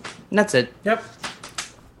 And that's it. Yep.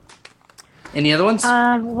 Any other ones?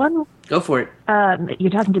 One. Go for it.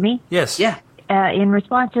 You're talking to me? Yes. Yeah. In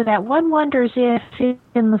response to that, one wonders if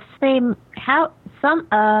in the same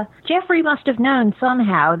Jeffrey must have known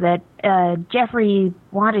somehow that Jeffrey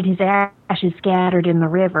wanted his ashes scattered in the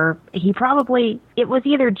river. It was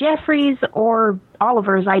either Jeffrey's or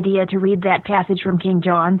Oliver's idea to read that passage from King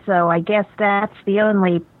John, so I guess that's the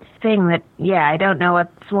only thing that, I don't know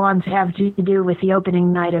what swans have to do with the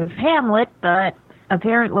opening night of Hamlet, but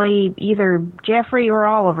apparently either Jeffrey or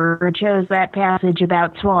Oliver chose that passage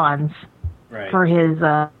about swans. Right. For his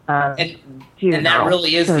and that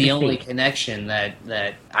really is the only connection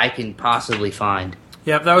that I can possibly find.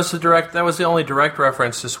 Yeah, that was the only direct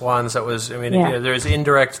reference to swans. That was, there's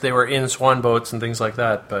indirect. They were in swan boats and things like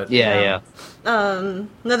that. But yeah.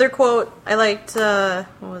 Another quote I liked. What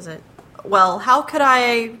was it? Well, how could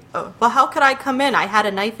I come in? I had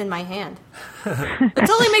a knife in my hand. It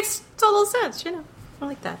totally makes total sense, I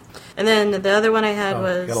like that. And then the other one I had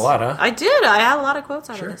was... You got a lot, huh? I did. I had a lot of quotes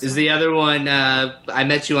out of this. Is the other one, I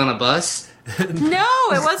met you on a bus? No,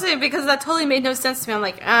 it wasn't, because that totally made no sense to me. I'm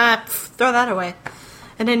like, throw that away.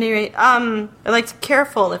 At any rate, I liked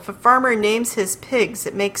careful. If a farmer names his pigs,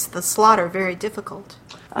 it makes the slaughter very difficult.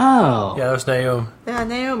 Oh. Yeah, that was Naum. Yeah,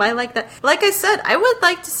 Naum, I like that. Like I said, I would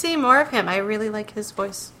like to see more of him. I really like his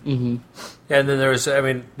voice. Mm-hmm. Yeah, and then there was, I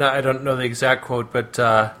don't know the exact quote, but...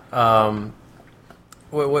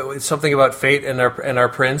 something about fate and our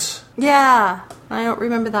prince. Yeah, I don't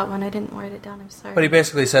remember that one. I didn't write it down. I'm sorry. But he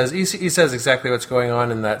basically says he says exactly what's going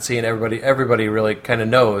on in that scene. Everybody really kind of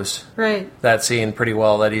knows that scene pretty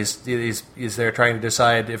well. That he's there trying to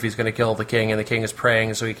decide if he's going to kill the king, and the king is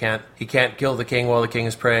praying, so he can't kill the king while the king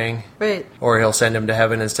is praying. Right. Or he'll send him to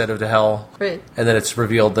heaven instead of to hell. Right. And then it's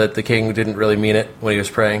revealed that the king didn't really mean it when he was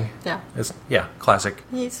praying. Yeah. Classic.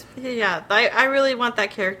 I really want that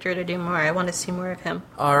character to do more. I want to see more of him.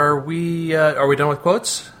 Are we done with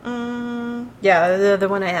quotes? Yeah, the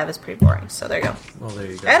one I have is pretty boring, so there you go. Well, there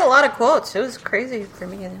you go. I had a lot of quotes. It was crazy for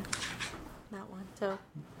me, that one. So.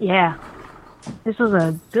 Yeah. This was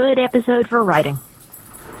a good episode for writing.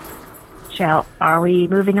 Are we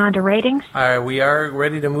moving on to ratings? We are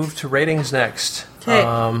ready to move to ratings next. Okay.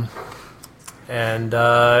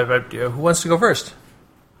 Who wants to go first?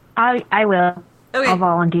 I will. Okay. I'll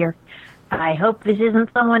volunteer. I hope this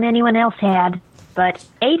isn't someone anyone else had. but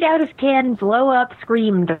 8 out of 10 blow-up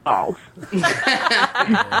Scream dolls.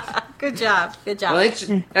 Good job. Good job.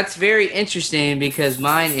 Well, that's very interesting because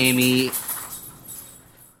mine, Amy,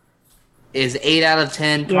 is 8 out of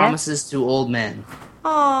 10 promises to old men.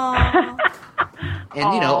 Aww.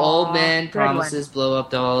 And, old men, promises, blow-up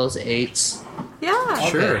dolls, 8s. Yeah.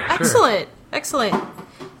 Sure. Excellent.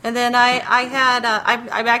 And then I'm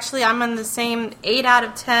on the same 8 out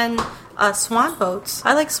of 10 Swan boats.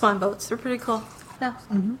 I like Swan boats. They're pretty cool. Yeah.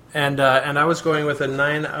 Mm-hmm. And I was going with a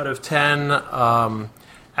 9 out of 10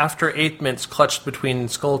 after 8 mints clutched between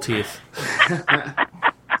skull teeth.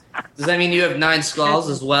 Does that mean you have 9 skulls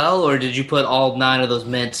as well, or did you put all 9 of those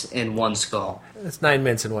mints in one skull? It's 9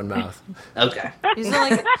 mints in one mouth. Okay. He's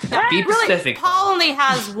only, Be specific. Paul only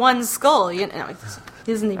has one skull. He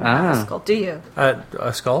doesn't even have a skull. Do you?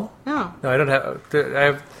 A skull? No. No, I don't have.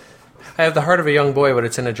 I have the heart of a young boy, but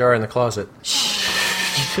it's in a jar in the closet.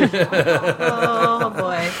 Oh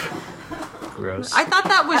boy. Gross. I thought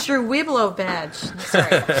that was your Weeblo badge.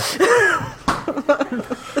 Sorry.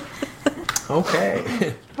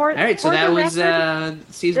 Okay. All right, so that was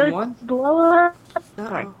season 1? Blow up.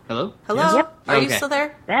 Sorry. Hello? Yep. Are you still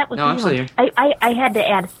there? That was I'm still here. I had to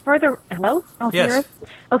add further. Hello? Oh, yes. Here?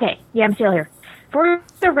 Okay. Yeah, I'm still here. For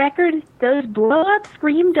the record, those blow-up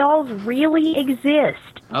Scream dolls really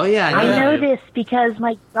exist. Oh, yeah. I know this because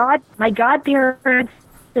my godparents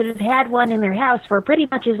that have had one in their house for pretty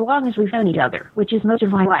much as long as we've known each other, which is most of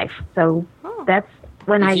my life. So that's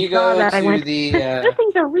when I saw that, I went, these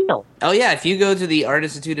things are real. Oh, yeah. If you go to the Art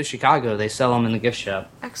Institute of Chicago, they sell them in the gift shop.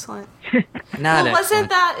 Excellent. Not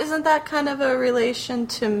excellent. Isn't that kind of a relation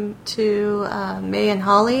to May and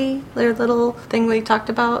Holly? Their little thing we talked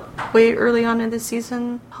about way early on in the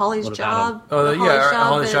season. Holly's job. Oh, yeah.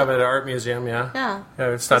 Holly's job at an art museum, yeah. Yeah.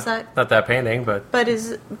 It's not that painting, but... But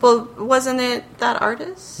wasn't it that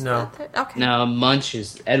artist? No. Okay. No, Munch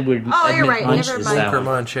is Edward. Oh, you're right. Munch Never is mind. that one.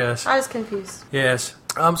 Munch, yes. I was confused. Yes.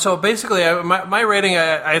 So basically, my rating,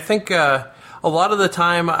 I think a lot of the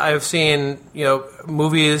time I've seen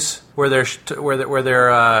movies where they're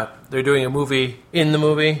doing a movie in the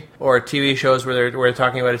movie, or TV shows where they're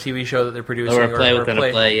talking about a TV show that they're producing, or a play within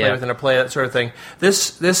a play, that sort of thing.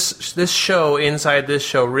 This show inside this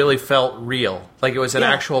show really felt real, like it was an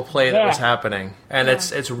actual play that was happening, and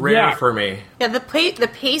it's rare for me. Yeah, the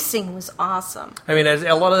pacing was awesome. I mean,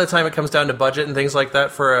 a lot of the time it comes down to budget and things like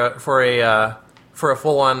that for a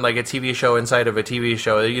full-on, like a TV show inside of a TV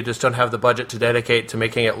show. You just don't have the budget to dedicate to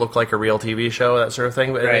making it look like a real TV show, that sort of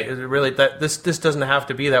thing. But right. This doesn't have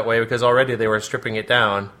to be that way, because already they were stripping it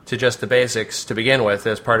down to just the basics to begin with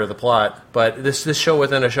as part of the plot. But this show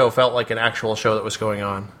within a show felt like an actual show that was going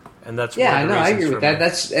on. And that's I agree with that.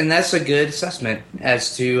 That's a good assessment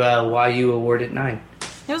as to why you award it 9.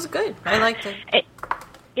 It was good. I liked it.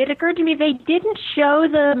 It occurred to me they didn't show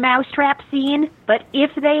the mousetrap scene, but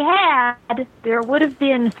if they had, there would have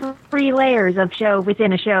been 3 layers of show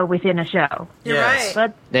within a show within a show. You're right.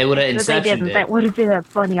 But they would have they didn't. That would have been a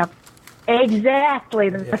funny Exactly.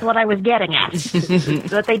 That's what I was getting at.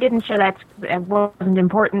 But they didn't show that. It wasn't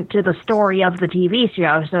important to the story of the TV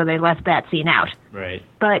show, so they left that scene out. Right.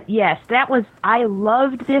 But yes, I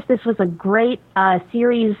loved this. This was a great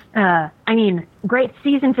series. Great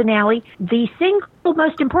season finale. The single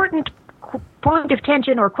most important point of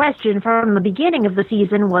tension or question from the beginning of the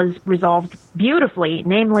season was resolved beautifully,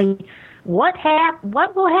 namely, what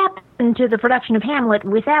will happen to the production of Hamlet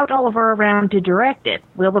without Oliver around to direct it?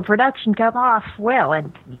 Will the production come off well?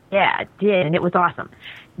 And yeah, it did, and it was awesome.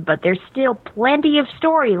 But there's still plenty of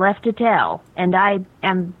story left to tell, and I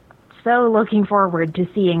am so looking forward to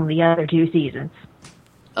seeing the other 2 seasons.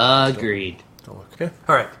 Agreed. Okay.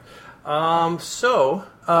 All right.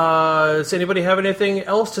 Does anybody have anything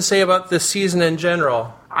else to say about this season in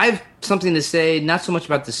general? I have something to say, not so much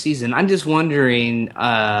about the season. I'm just wondering,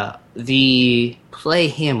 the play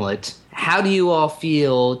Hamlet, how do you all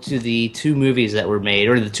feel to the 2 movies that were made,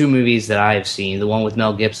 or the 2 movies that I have seen, the one with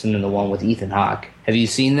Mel Gibson and the one with Ethan Hawke? Have you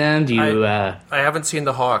seen them? I haven't seen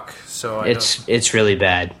the Hawk, so it's really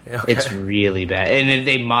bad. Okay. It's really bad, and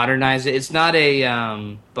they modernize it. It's not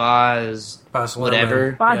a Boz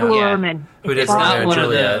whatever. Boz Luhrmann. It's not one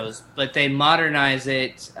of those, but they modernize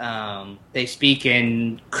it. They speak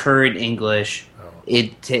in current English.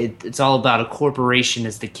 It's all about a corporation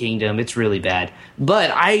as the kingdom. It's really bad.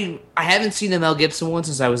 But I haven't seen the Mel Gibson one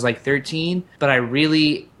since I was like 13, but I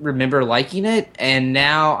really remember liking it, and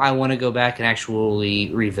now I want to go back and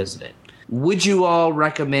actually revisit it. would you all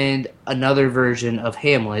recommend another version of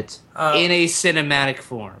Hamlet in a cinematic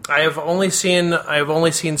form? I've only seen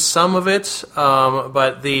some of it,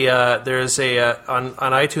 but there's on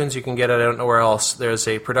iTunes you can get it. I don't know where else. There's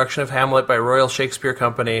a production of Hamlet by Royal Shakespeare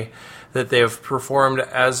Company that they've performed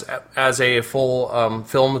as a full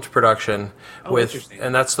filmed production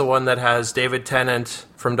and that's the one that has David Tennant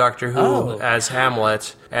from Doctor Who as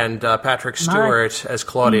Hamlet and Patrick Stewart as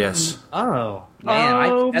Claudius. Oh.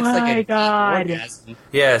 Man, that's like a God. Orgasm.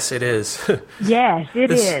 Yes, it is. Yes, it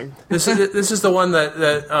is. This is the one that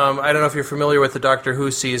I don't know if you're familiar with the Doctor Who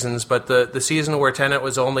seasons, but the season where Tennant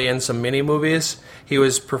was only in some mini movies, he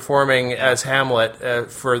was performing as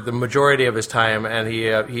Hamlet for the majority of his time, and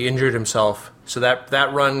he injured himself. So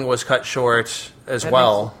that run was cut short as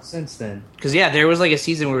well. Since then, because there was like a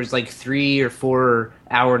season where it was like 3 or 4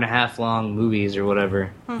 hour-and-a-half long movies or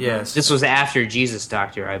whatever. Mm-hmm. Yes, this was after Jesus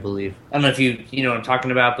Doctor, I believe. I don't know if you know what I'm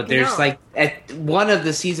talking about, but there's like at one of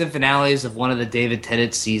the season finales of one of the David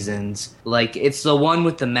Tennant seasons, like it's the one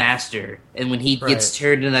with the Master, and when he gets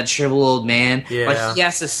turned into that shriveled old man, like he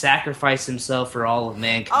has to sacrifice himself for all of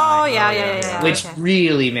mankind. Oh yeah. Which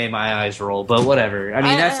really made my eyes roll, but whatever. I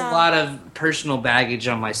mean, that's a lot of personal baggage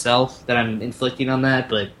on myself that I'm inflicting on that,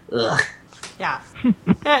 but ugh. Yeah.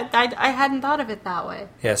 I hadn't thought of it that way.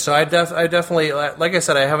 Yeah, so I definitely, like I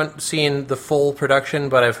said, I haven't seen the full production,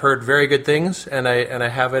 but I've heard very good things, and I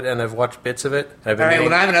have it, and I've watched bits of it. All right,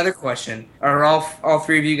 well, I have another question. Are all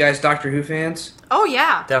three of you guys Doctor Who fans? Oh,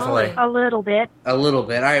 yeah. Definitely. Totally. A little bit. A little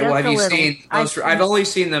bit. All right, well, have you seen most? I've only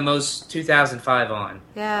seen the most 2005 on.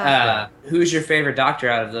 Yeah. Who's your favorite Doctor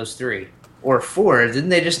out of those 3? Or 4? Didn't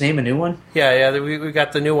they just name a new one? Yeah. We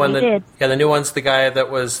got the new one. Did. Yeah, the new one's the guy that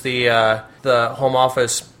was the Home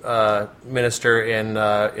Office minister in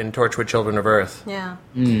Torchwood Children of Earth. Yeah.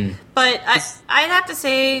 But I'd have to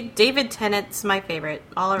say David Tennant's my favorite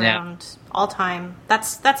all around, all time.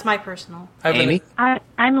 That's my personal. Amy?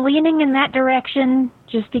 I'm leaning in that direction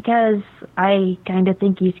just because I kind of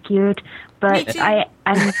think he's cute. But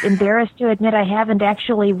I'm embarrassed to admit I haven't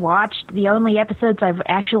actually watched. The only episodes I've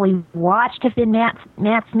actually watched have been Matt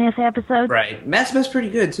Smith episodes. Right. Matt Smith's pretty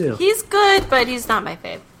good, too. He's good, but he's not my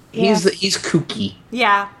fave. He's kooky.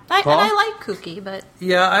 Yeah. And I like kooky, but...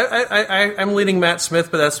 Yeah, I'm leaning Matt Smith,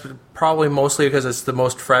 but that's probably mostly because it's the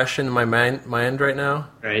most fresh in my mind right now.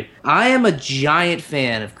 Right. I am a giant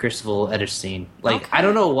fan of Christopher Eccleston. Like, I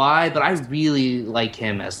don't know why, but I really like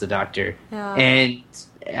him as the Doctor. Yeah. And...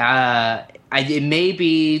 it may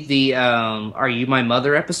be the "Are You My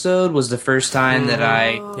Mother" episode was the first time that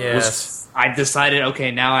I decided,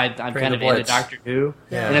 okay, now I'm kind of into Doctor Who,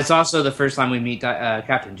 and it's also the first time we meet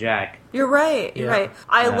Captain Jack. You're right. You're right.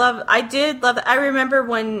 I did love it. I remember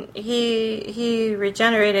when he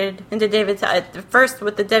regenerated into David first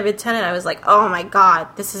with the David Tennant. I was like, oh my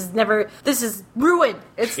god, this is ruined.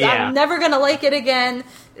 I'm never gonna like it again.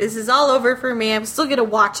 This is all over for me. I'm still gonna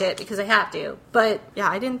watch it because I have to. But yeah,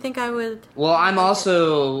 I didn't think I would. Well, I'm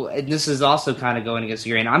also, and this is also kind of going against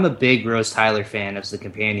the grain, I'm a big Rose Tyler fan as the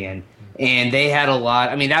companion. And they had a lot.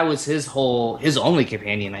 I mean, that was his only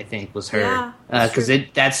companion. I think was her, because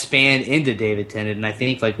that spanned into David Tennant. And I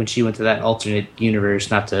think like when she went to that alternate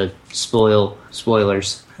universe, not to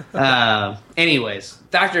spoilers. Anyways,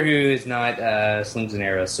 Doctor Who is not slings and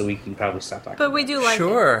arrows, so we can probably stop talking. But we do like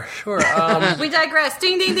Sure. We digress.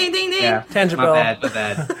 Ding ding ding ding ding. Yeah, tangent bell. My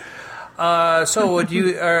bad. So would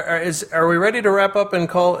you are we ready to wrap up and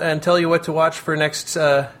call and tell you what to watch for next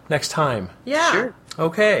time? Yeah. Sure.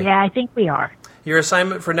 Okay. Yeah, I think we are. Your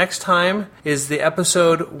assignment for next time is the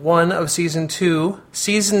episode 1 of season 2,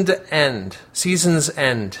 Season's End.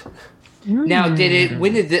 Now,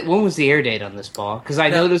 when was the air date on this, Paul? Because I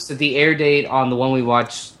noticed that the air date on the one we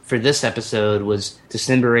watched for this episode was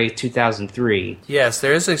December 8th, 2003. Yes,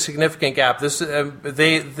 there is a significant gap.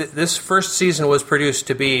 This first season was produced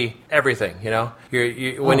to be everything. You know,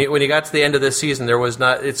 when you got to the end of this season, there was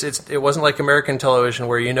not. It wasn't like American television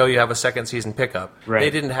where you have a second season pickup. Right. They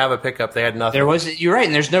didn't have a pickup. They had nothing. You're right,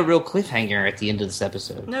 and there's no real cliffhanger at the end of this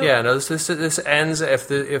episode. No. Yeah, no. This ends. If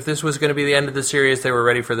this was going to be the end of the series, they were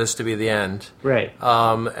ready for this to be the end. Right.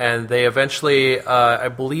 And they eventually, I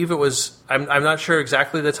believe it was. I'm not sure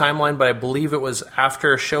exactly the timeline, but I believe it was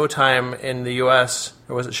after Showtime in the U.S.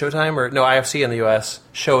 or was it Showtime or no IFC in the U.S.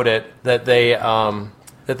 showed it that they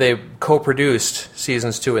co-produced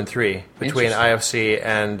seasons 2 and 3 between IFC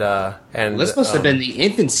and this must have been the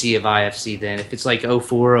infancy of IFC then. If it's like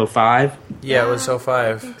 04, 05. Yeah, it was 05.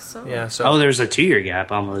 I think so. Yeah. So there's a 2-year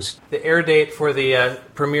gap almost. The air date for the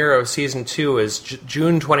premiere of season 2 is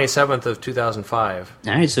June 27th of 2005.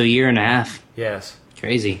 All right, so a year and a half. Yes.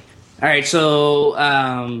 Crazy. All right, so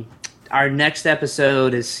our next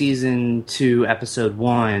episode is season 2, episode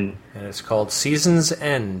 1. And it's called Season's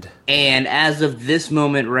End. And as of this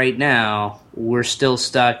moment right now, we're still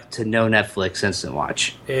stuck to no Netflix Instant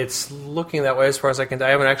Watch. It's looking that way as far as I can. I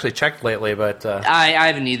haven't actually checked lately, but... I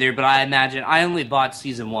haven't either, but I imagine... I only bought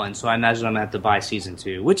season 1, so I imagine I'm going to have to buy season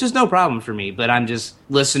 2, which is no problem for me, but I'm just...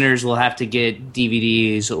 Listeners will have to get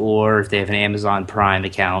DVDs, or if they have an Amazon Prime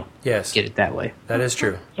account, yes, get it that way. That is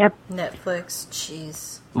true. Yep. Netflix,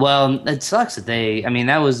 jeez. Well, it sucks that they... I mean,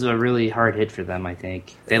 that was a really hard hit for them, I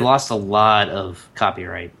think. They lost a lot of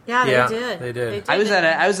copyright. Yeah, they did. I was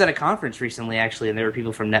at a conference recently, actually, and there were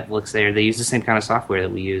people from Netflix there. They use the same kind of software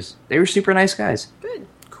that we use. They were super nice guys. Good.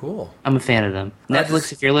 Cool. I'm a fan of them.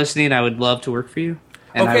 Netflix, if you're listening, I would love to work for you.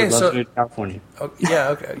 And I would love to move to California. Oh, yeah,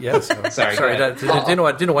 okay, yes. Sorry. Didn't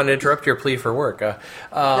want to interrupt your plea for work.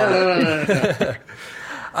 No.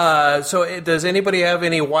 So, does anybody have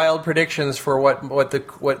any wild predictions for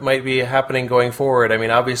what might be happening going forward? I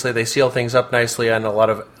mean, obviously they seal things up nicely on a lot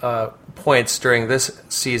of points during this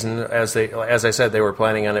season, as I said, they were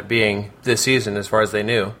planning on it being this season as far as they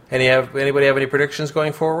knew. Anybody have any predictions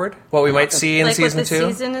going forward? What we might see in season 2? What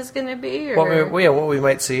the season is going to be? Or? What we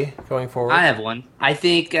might see going forward. I have one. I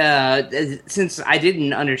think since I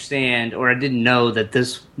didn't understand or I didn't know that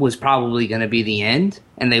this was probably going to be the end,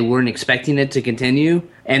 and they weren't expecting it to continue,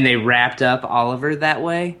 and they wrapped up Oliver that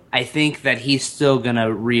way, I think that he's still going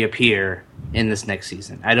to reappear in this next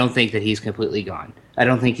season. I don't think that he's completely gone. I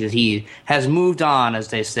don't think that he has moved on, as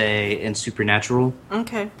they say in Supernatural.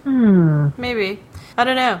 Okay. Maybe. I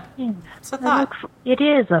don't know. Yeah. It's a thought. It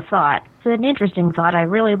is a thought. It's an interesting thought. I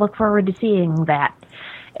really look forward to seeing that.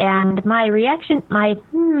 And my reaction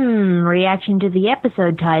to the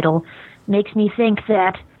episode title makes me think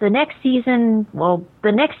that the next season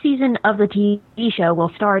of the TV show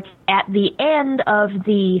will start at the end of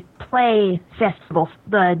the play festival,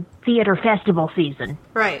 the theater festival season.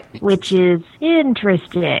 Right. Which is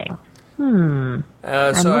interesting. I'm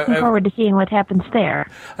looking forward to seeing what happens there.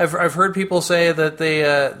 I've heard people say that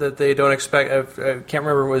they don't expect. I can't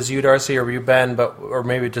remember if it was you, Darcy, or you, Ben, or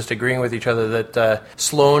maybe just agreeing with each other that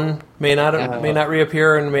Sloan may not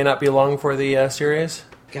reappear and may not be long for the series.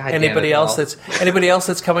 God anybody else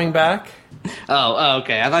that's coming back? Oh,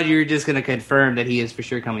 okay. I thought you were just going to confirm that he is for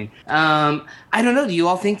sure coming. I don't know. Do you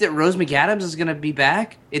all think that Rose McAdams is going to be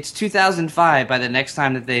back? It's 2005 by the next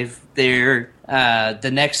time that they're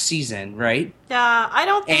the next season, right? Yeah, I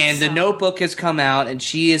don't think And so. The Notebook has come out, and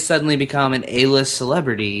she has suddenly become an A-list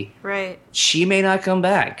celebrity. Right. She may not come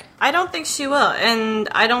back. I don't think she will, and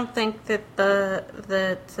I don't think that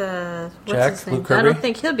what's Jack, his name? Luke Kirby? I don't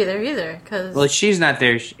think he'll be there either. Well, she's not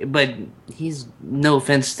there, but he's, no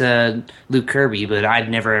offense to Luke Kirby, but I'd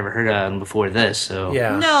never ever heard of him before this. So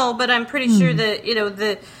yeah, no, but I'm pretty sure that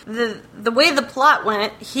the way the plot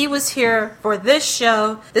went, he was here for this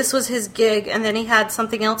show. This was his gig, and then he had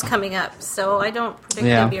something else coming up. So I don't predict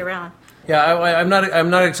he'll be around. Yeah, I'm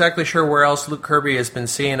not exactly sure where else Luke Kirby has been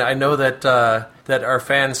seen. I know that our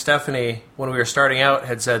fan Stephanie, when we were starting out,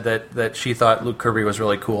 had said that she thought Luke Kirby was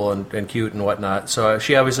really cool and cute and whatnot. So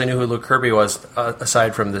she obviously knew who Luke Kirby was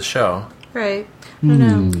aside from this show. Right. I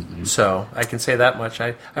don't know. So I can say that much.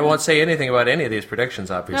 I won't say anything about any of these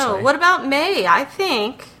predictions, obviously. No. What about May? I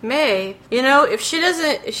think May. If she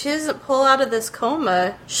doesn't pull out of this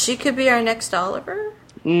coma, she could be our next Oliver.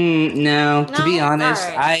 No, to be honest,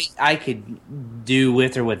 right. I could do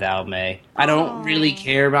with or without May. I don't really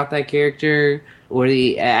care about that character,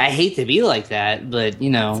 I hate to be like that, but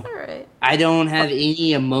It's all right. I don't have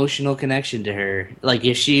any emotional connection to her. Like,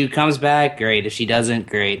 if she comes back, great. If she doesn't,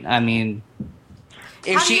 great. I mean,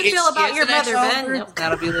 How do you feel about your mother, Ben? No.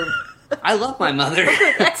 That'll be a little. I love my mother.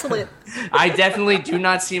 Excellent. I definitely do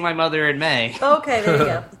not see my mother in May. Okay, there you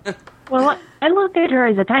go. Well, I look at her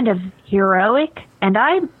as a kind of heroic, and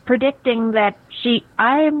I'm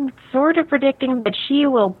sort of predicting that she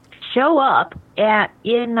will show up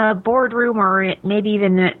in a boardroom or maybe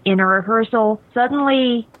even in a rehearsal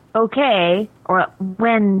suddenly okay, or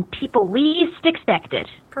when people least expect it.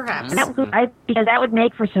 Perhaps. Because that would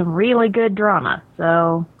make for some really good drama.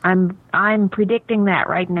 So I'm predicting that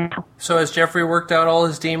right now. So has Jeffrey worked out all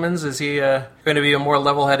his demons? Is he going to be a more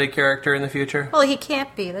level-headed character in the future? Well, he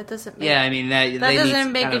can't be. That doesn't make Yeah, I mean that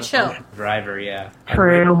doesn't make it show. Driver, yeah.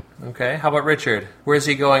 True. Okay. How about Richard? Where's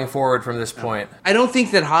he going forward from this point? I don't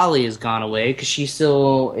think that Holly has gone away because she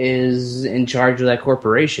still is in charge of that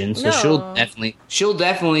corporation. So she'll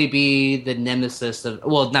definitely be the nemesis of.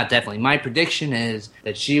 Well, not definitely. My prediction is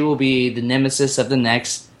that she will be the nemesis of the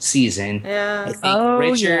next season. Yeah. I think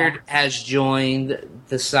Richard has joined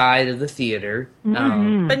the side of the theater.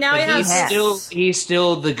 But now he's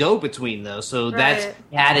still the go-between, though, so that's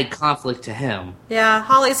added conflict to him. Yeah,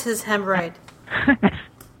 Holly's his hemorrhoid.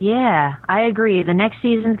 Yeah, I agree. The next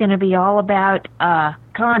season's going to be all about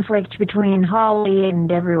conflict between Holly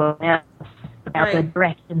and everyone else, about the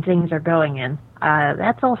direction things are going in.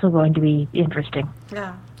 That's also going to be interesting.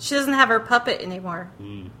 Yeah. She doesn't have her puppet anymore.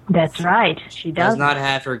 That's right. She does not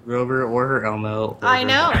have her Grover or her Elmo. I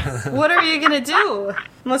know. What are you going to do?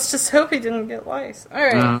 Let's just hope he didn't get lice. All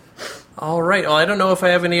right. All right. Well, I don't know if I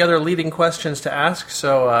have any other leading questions to ask,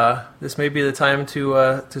 so this may be the time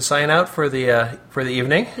to sign out for the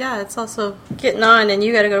evening. Yeah, it's also getting on, and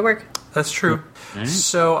you got to go to work. That's true.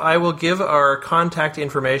 So I will give our contact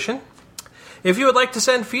information. If you would like to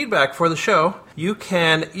send feedback for the show, you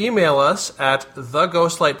can email us at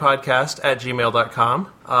theghostlightpodcast@gmail.com.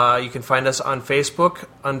 You can find us on Facebook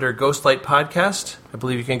under Ghostlight Podcast. I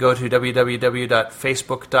believe you can go to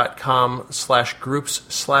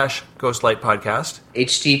www.facebook.com/groups/Ghostlight Podcast.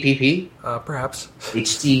 HTTP? Perhaps.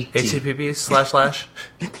 HTTP / www.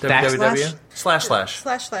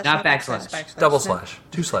 / Not backslash. Double slash.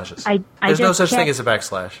 2 slashes. There's no such thing as a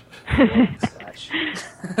backslash.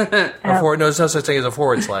 There's no such thing as a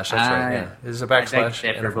forward slash. That's right. Yeah, there's a backslash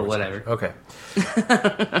and a but whatever. Okay.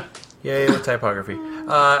 Yay with typography.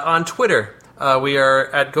 On Twitter, we are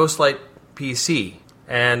at Ghostlight PC,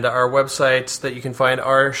 and our websites that you can find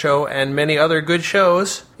our show and many other good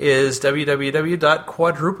shows is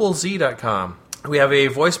www.quadruplez.com. We have a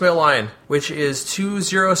voicemail line, which is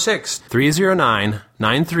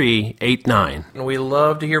 206-309-9389. And we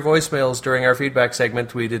love to hear voicemails during our feedback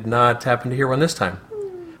segment. We did not happen to hear one this time.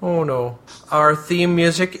 Oh, no. Our theme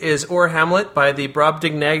music is Or Hamlet by the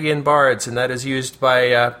Brobdingnagian Bards, and that is used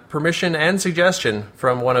by permission and suggestion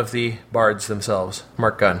from one of the bards themselves,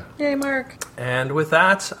 Mark Gunn. Yay, Mark. And with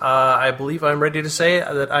that, I believe I'm ready to say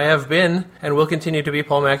that I have been and will continue to be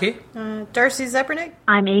Paul Mackey. Darcy Zepernick.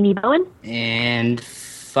 I'm Amy Bowen. And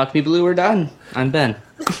fuck me blue, we're done. I'm Ben.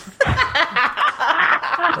 All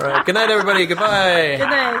right. Good night, everybody. Goodbye. Good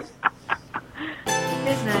night.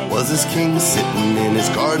 Was his king sitting in his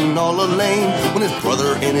garden all alone when his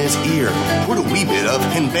brother in his ear poured a wee bit of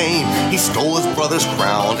henbane? He stole his brother's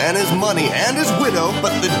crown and his money and his widow,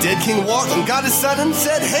 but the dead king walked and got his son and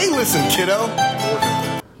said, "Hey, listen, kiddo."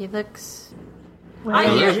 He looks. I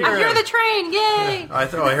hear the train! Yay! I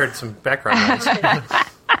thought I heard some background noise.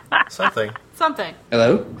 Something.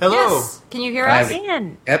 Hello? Yes. Can you hear us?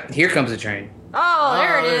 Yep, here comes the train. Oh,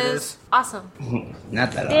 there it is. Awesome.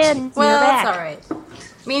 Not that awesome. Well, that's all right.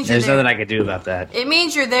 Means There's nothing I could do about that. It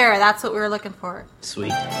means you're there. That's what we were looking for.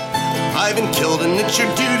 Sweet. Ivan killed, and it's your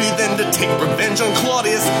duty then to take revenge on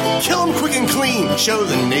Claudius. Kill him quick and clean. Show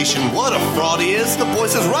the nation what a fraud he is. The boy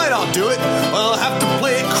says, right, I'll do it. I'll have to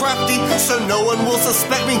play it crafty so no one will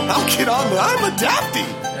suspect me. I'll kid on me. I'm a dafty.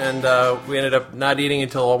 And we ended up not eating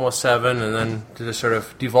until almost 7, and then just sort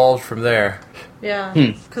of devolved from there. Yeah,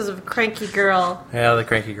 because of a cranky girl. Yeah, the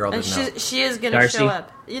cranky girl didn't know. She is going to show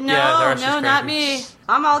up. No, not me.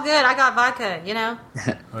 I'm all good. I got vodka, you know.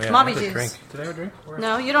 Oh, yeah, Mommy juice. Drink. Did I have a drink?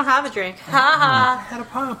 No, you don't have a drink. Ha ha. I had a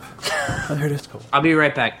pop. Oh, there it is. Cool. I'll be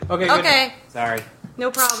right back. Okay. Okay. Sorry.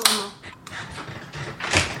 No problem.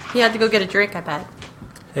 He had to go get a drink, I bet.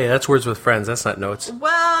 Hey, that's Words with Friends. That's not notes.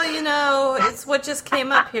 Well, you know, it's what just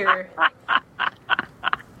came up here.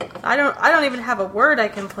 I don't even have a word I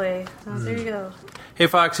can play. Oh, there you go. Hey,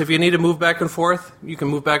 Fox, if you need to move back and forth, you can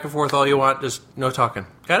move back and forth all you want. Just no talking.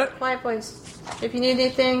 Got it? Quiet voice. If you need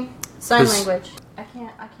anything, sign language. I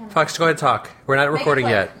can't. Fox, go ahead and talk. We're not recording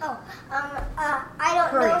yet. I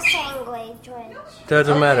don't know sign language.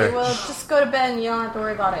 Doesn't matter. Well, just go to bed and you don't have to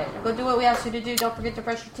worry about it. Go do what we asked you to do. Don't forget to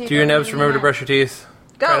brush your teeth. Do your nebs remember to brush your teeth?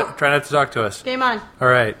 Go. Try not to talk to us. Game on. All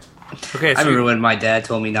right. Okay. I remember when my dad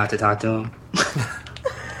told me not to talk to him.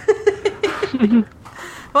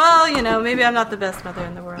 Well, you know, maybe I'm not the best mother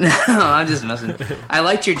in the world. No, I'm just messing. I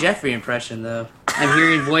liked your Jeffrey impression, though. I'm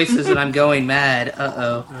hearing voices and I'm going mad.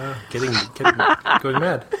 Uh-oh. Going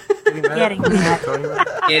mad. Getting mad.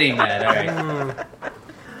 Getting mad, all right.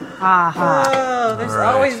 Oh, there's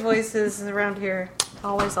always voices around here.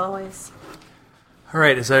 Always. All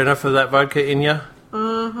right, is that enough of that vodka in ya?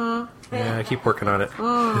 Mm-hmm. Yeah, I keep working on it.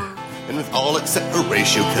 And with all except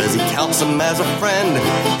Horatio, cause he counts him as a friend.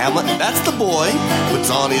 Hamlet, that's the boy, puts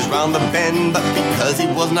on his round the bend. But because he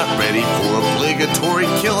was not ready for obligatory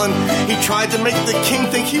killing, he tried to make the king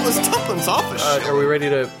think he was tuppence off a shilling. Are we ready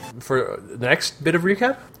for the next bit of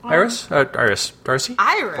recap? Iris? Darcy?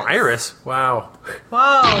 Iris. Wow.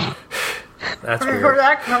 Whoa. That's Where'd weird.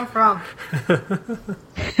 that come from?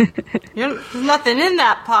 There's nothing in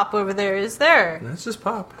that pop over there, is there? That's just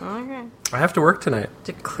pop. Okay. I have to work tonight.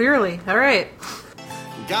 Clearly. All right.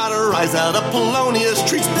 Gotta rise out of Polonius,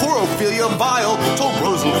 treats poor Ophelia vile. Told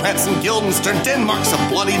Rosencrantz and Guildenstern Denmark's a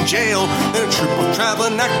bloody jail. Then a troupe of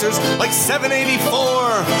traveling actors like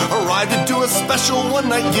 784 arrived to do a special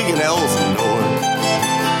one-night gig in Elsinore.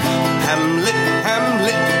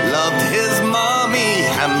 Hamlet loved his mommy.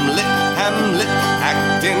 Hamlet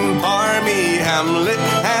acting barmy. Hamlet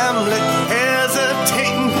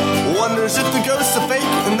hesitating, wonders if the ghost's a fake,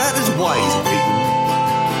 and that is why he's waiting.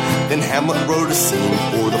 Then Hamlet wrote a scene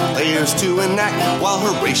for the players to enact, while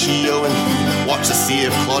Horatio and he watched to see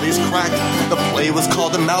if Claudius cracked. The play was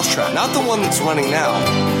called The Mousetrap, not the one that's running now.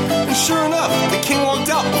 And sure enough, the king walked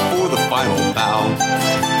out before the final bow.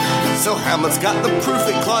 So Hamlet's got the proof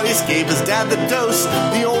that Claudius gave his dad the dose.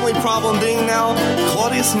 The only problem being now,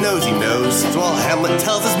 Claudius knows he knows. So while Hamlet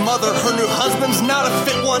tells his mother her new husband's not a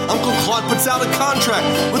fit one, Uncle Claude puts out a contract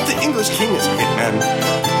with the English king as hitman.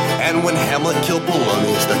 And when Hamlet killed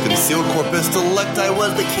Polonius, the concealed corpus delicti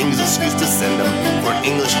was the king's excuse to send him for an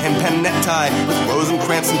English hempen necktie with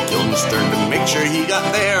Rosencrantz and Guildenstern to make sure he got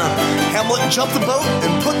there. Hamlet jumped the boat and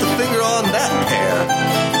put the finger on that pair.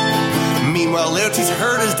 Meanwhile, Laertes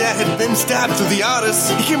heard his dad had been stabbed through the Otis.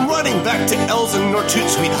 He came running back to Elsinore, toot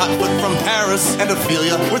sweet hotfoot from Paris. And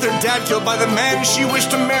Ophelia, with her dad killed by the man she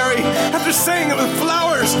wished to marry, after saying it with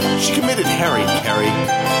flowers, she committed Harry Carey.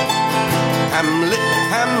 Hamlet,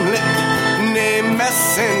 nay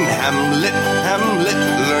messin'. Hamlet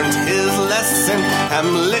learned his lesson.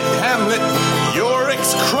 Hamlet,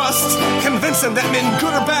 Yorick's crust. Convince him that men,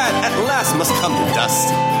 good or bad, at last must come to dust.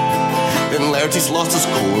 Then Laertes lost his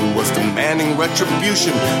cool and was demanding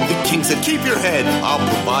retribution. The king said, keep your head, I'll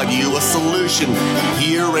provide you a solution.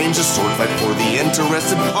 He arranged a sword fight for the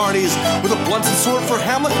interested parties, with a blunted sword for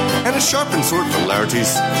Hamlet and a sharpened sword for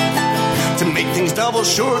Laertes. To make things double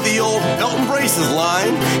sure, the old belt and braces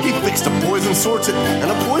line, he fixed a poison sword tip and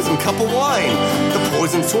a poison cup of wine. The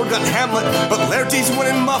poison sword got Hamlet, but Laertes went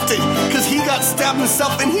and muffed it, cause he got stabbed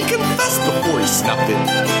himself and he confessed before he snuffed it.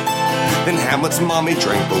 Then Hamlet's mommy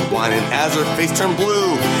drank the wine, and as her face turned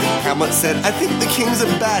blue, Hamlet said, I think the king's a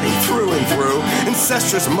baddie through and through.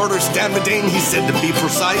 Incestuous murder stabbed the Dane, he said to be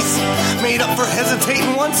precise. Made up for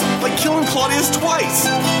hesitating once, like killing Claudius twice.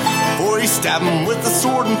 For he stabbed him with the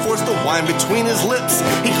sword and forced the wine between his lips.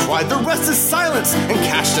 He cried, the rest is silence, and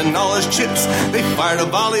cashed in all his chips. They fired a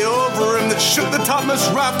volley over him that shook the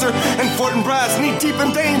topmost rafter, and Fortinbras, knee-deep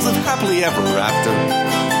in Danes, lived happily ever after.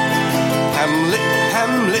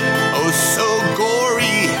 Hamlet, oh so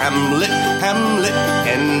gory. Hamlet,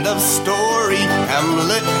 end of story.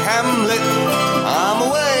 Hamlet, I'm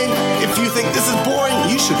away.